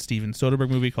recent Steven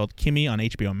Soderbergh movie called Kimmy on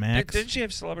HBO Max. Didn't she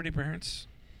have celebrity parents?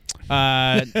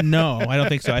 No, I don't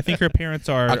think so. I think her parents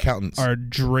are Accountants. are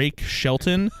Drake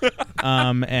Shelton,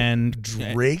 and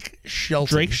Drake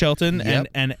Shelton. Yep.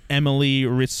 and Emily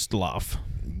Ristloff.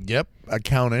 Yep.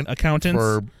 Accountants. Accountants.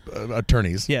 For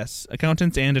attorneys. Yes,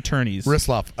 accountants and attorneys.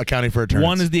 Risloff, accounting for attorneys.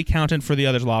 One is the accountant for the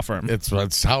other's law firm.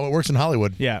 It's how it works in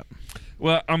Hollywood. Yeah.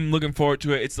 Well, I'm looking forward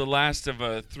to it. It's the last of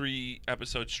a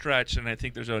 3-episode stretch, and I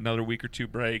think there's another week or two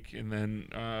break, and then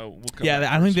we'll come Yeah,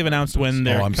 back I for think they've some announced when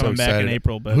they're I'm so coming back in excited.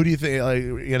 April. But who do you think? Like,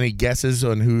 any guesses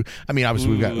on who? I mean,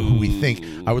 obviously we've got who we think.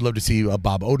 I would love to see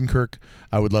Bob Odenkirk.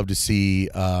 I would love to see.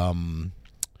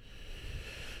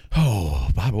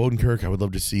 Bob Odenkirk. I would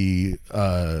love to see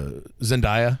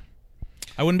Zendaya.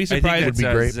 I wouldn't be I think surprised. that's be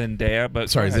great. Zendaya, but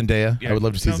Sorry, go ahead. Zendaya. Yeah, I would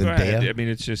love to see no, go ahead. Zendaya. I mean,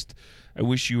 it's just I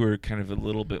wish you were kind of a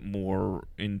little bit more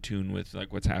in tune with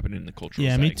like what's happening in the cultural.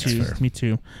 Yeah, me zeitgeist. too. Me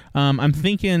too. I'm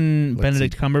thinking Let's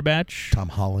Benedict Cumberbatch, Tom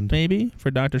Holland. maybe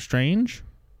for Doctor Strange.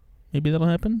 Maybe that'll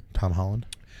happen. Tom Holland.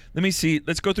 Let me see.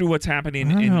 Let's go through what's happening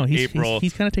I don't in know. April.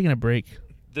 He's kind of taking a break.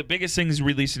 The biggest things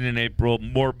releasing in April: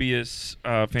 Morbius,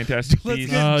 Fantastic Let's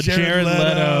Beasts, get Jared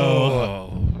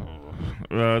Leto.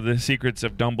 The Secrets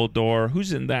of Dumbledore.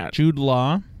 Who's in that? Jude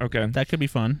Law. Okay. That could be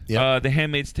fun. Yep. The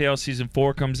Handmaid's Tale season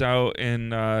 4 comes out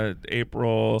in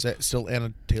April. Is that still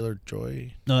Anna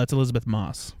Taylor-Joy? No, that's Elizabeth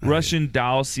Moss. Russian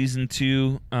Doll season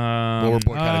 2. Well, we're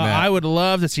boycotting that. I would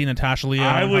love to see Natasha Lyonne.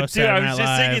 I would host too. I Saturday was Night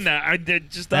just Live. singing that. I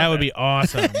did just That would be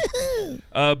awesome.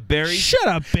 Barry. Shut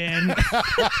up, Ben.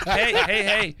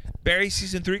 hey. Barry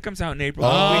season 3 comes out in April.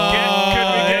 Oh,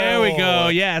 there we go.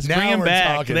 Yes, Now bring him we're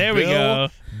back. talking. There we go.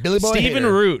 Billy Boy Stephen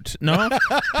Hader. Root. No,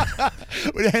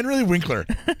 Henry Winkler.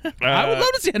 I would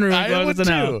love to see Henry Winkler. I would as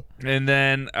an too. out. And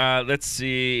then let's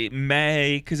see,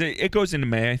 May, because it goes into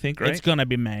May, I think, right? It's gonna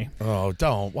be May. Oh,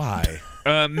 don't. Why?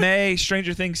 May,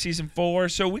 Stranger Things season 4.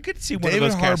 So we could see one David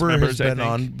of those cast Harbour members. has been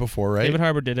on before, right? David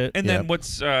Harbour did it. And Yeah. then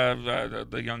what's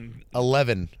the young?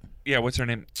 11. Yeah, what's her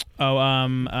name?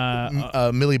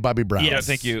 Oh, Millie Bobby Brown. Yeah,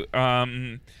 thank you.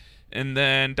 And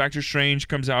then Doctor Strange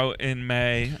comes out in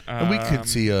May. And we could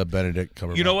see Benedict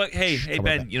Cumberbatch. You know what? Hey, Ben.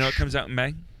 Cumberbatch. You know what comes out in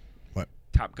May? What?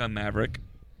 Top Gun Maverick.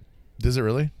 Does it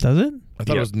really? does it? I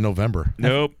thought Yeah. it was November.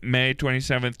 Nope. May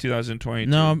 27th, 2022.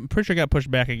 No, I'm pretty sure it got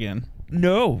pushed back again.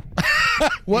 No.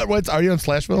 What's are you on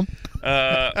Slash Film?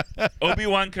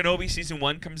 Obi-Wan Kenobi season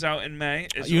 1 comes out in May.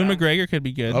 As Ewan well. McGregor could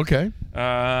be good. Okay.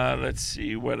 Let's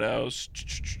see what else.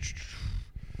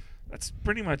 That's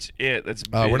pretty much it. That's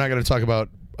We're not going to talk about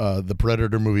the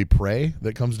Predator movie Prey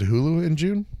that comes to Hulu in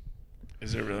June.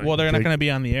 Is it really? Well, they're not Big- going to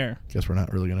be on the air. Guess we're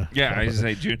not really going to. yeah, I just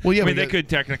say June. Well, yeah, I mean, but they that- could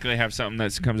technically have something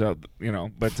that comes out,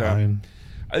 but Fine.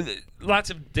 lots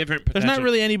of different. There's Potential. not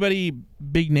really anybody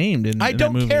big named in. I in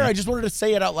don't that movie. care. I just wanted to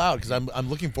say it out loud because I'm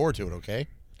looking forward to it. Okay.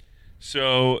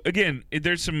 So again,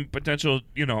 there's some potential.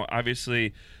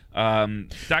 Obviously,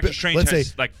 Doctor Strange let's has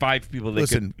say- like 5 people that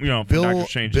Listen, could. For Bill Doctor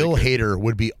Strange, Bill they could- Hader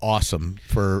would be awesome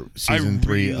for season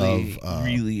 3 of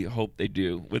really hope they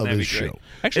do. Wouldn't that be this great? show.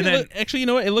 Actually, And then- actually, you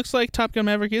know what? It looks like Top Gun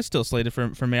Maverick is still slated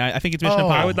for May. I think it's Mission Oh.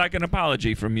 Impossible. I would like an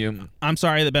apology from you. I'm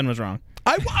sorry that Ben was wrong.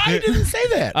 I didn't say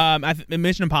that.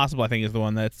 Mission Impossible, I think, is the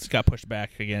one that's got pushed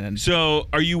back again. And So,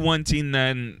 are you wanting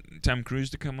then Tom Cruise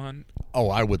to come on? Oh,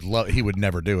 I would love. He would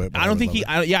never do it. but I don't would think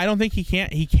love he. it. I don't think he can.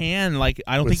 He can. Like,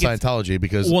 I don't with think it's. Scientology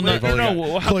because Well, no, they've no, only no, got-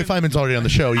 well, how Chloe can- Feynman's already on the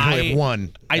show. You can only I- have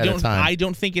one I at don't. a time. I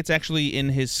don't think it's actually in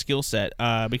his skill set.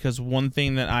 Because one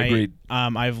thing that Agreed.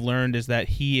 I've learned is that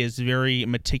he is very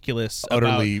meticulous.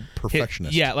 Utterly about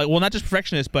perfectionist. Yeah, like, well, not just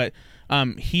perfectionist, but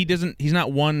he's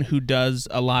not one who does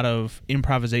a lot of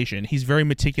improvisation. He's very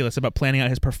meticulous about planning out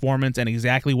his performance and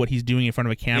exactly what he's doing in front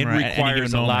of a It camera at any given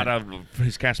requires a moment. lot of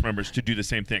his cast members to do the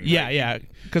same thing. Yeah, right? yeah.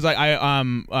 Because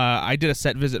I did a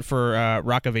set visit for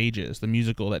Rock of Ages, the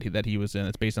musical that he was in.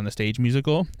 It's based on the stage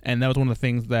musical, and that was one of the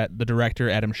things that the director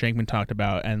Adam Shankman talked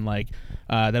about, and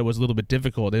that was a little bit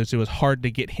difficult. It was hard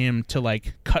to get him to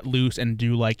like cut loose and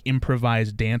do like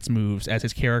improvised dance moves as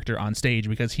his character on stage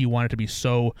because he wanted to be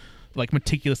so like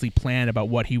meticulously planned about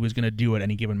what he was going to do at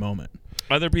any given moment.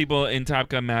 Other people in Top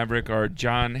Gun Maverick are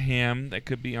John Hamm, that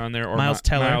could be on there, or Miles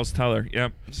Teller. Miles Teller,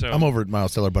 yep. So I'm over at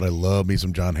Miles Teller, but I love me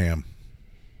some John Hamm.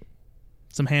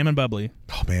 Some ham and bubbly.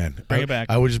 Oh man, Bring it back.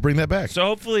 I would just bring that back. So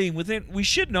hopefully we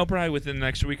should know probably within the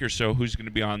next week or so who's going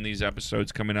to be on these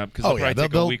episodes coming up, because Oh, they'll yeah, probably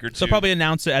take they'll- a week or two. So probably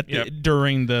announce it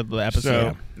during the episode.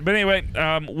 So, but anyway,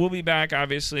 we'll be back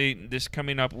obviously this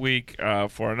coming up week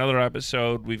for another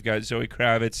episode. We've got Zoe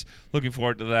Kravitz. Looking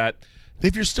forward to that.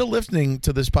 If you're still listening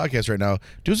to this podcast right now,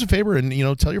 do us a favor and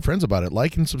tell your friends about it.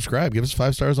 Like and subscribe. Give us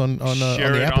 5 stars on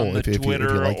Share the it Apple on the if you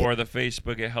Twitter like or it. the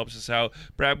Facebook. It helps us out.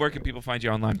 Brad, where can people find you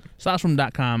online?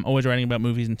 Slashfilm.com, always writing about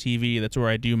movies and TV. That's where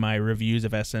I do my reviews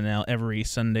of SNL every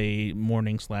Sunday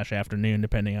morning/afternoon,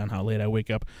 depending on how late I wake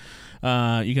up.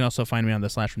 You can also find me on the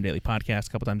Slash Film Daily podcast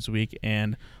a couple times a week,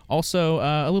 and also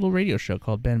a little radio show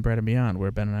called Ben, Brad, and Beyond,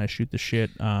 where Ben and I shoot the shit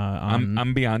on...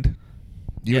 I'm Beyond.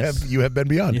 You have been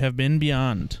beyond. You have been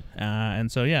beyond.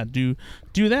 And so, yeah, do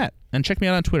that. And check me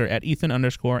out on Twitter at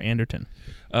Ethan_Anderton.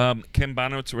 Ken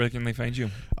Bonowitz, where can they find you?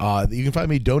 You can find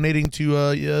me donating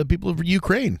to people of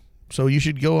Ukraine. So you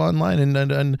should go online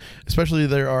and especially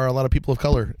there are a lot of people of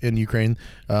color in Ukraine.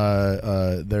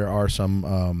 There are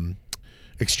some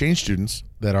exchange students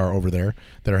that are over there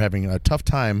that are having a tough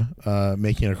time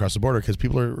making it across the border because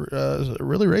people are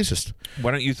really racist.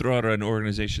 Why don't you throw out an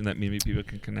organization that maybe people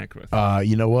can connect with?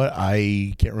 You know what?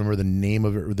 I can't remember the name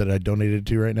of it that I donated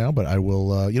to right now, but I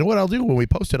will. You know what I'll do when we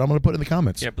post it? I'm going to put it in the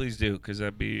comments. Yeah, please do, because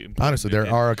that'd be important. Honestly,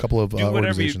 there are a couple of do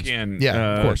whatever you organizations. can,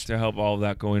 Yeah, of course. to help all of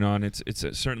that going on. It's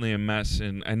certainly a mess,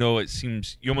 and I know you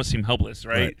almost seem helpless,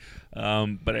 right?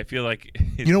 But I feel like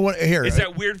You know what? Here, it's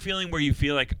that weird feeling where you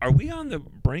feel like, are we on the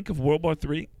brink of World War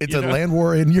III? it's a land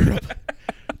war in Europe.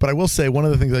 But I will say one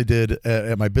of the things I did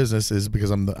at my business is because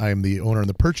I am the owner and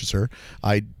the purchaser.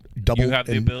 I double You have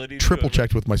the and ability to triple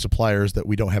checked with my suppliers that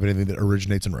we don't have anything that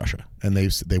originates in Russia, and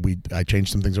I changed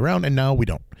some things around, and now we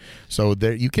don't. So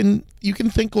there you can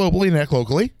think globally and act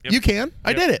locally. Yep. You can. I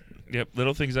Yep. did it. Yep,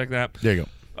 little things like that. There you go.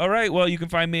 All right. Well, you can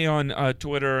find me on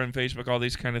Twitter and Facebook, all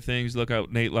these kind of things. Look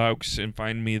out Nate Laux and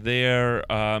find me there.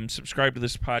 Subscribe to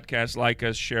this podcast, like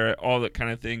us, share it, all that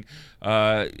kind of thing.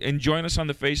 And join us on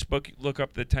the Facebook. Look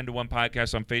up the 10 to 1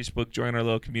 podcast on Facebook. Join our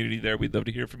little community there. We'd love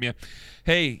to hear from you.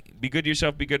 Hey, be good to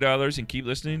yourself, be good to others, and keep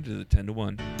listening to the 10 to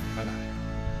 1. Bye-bye.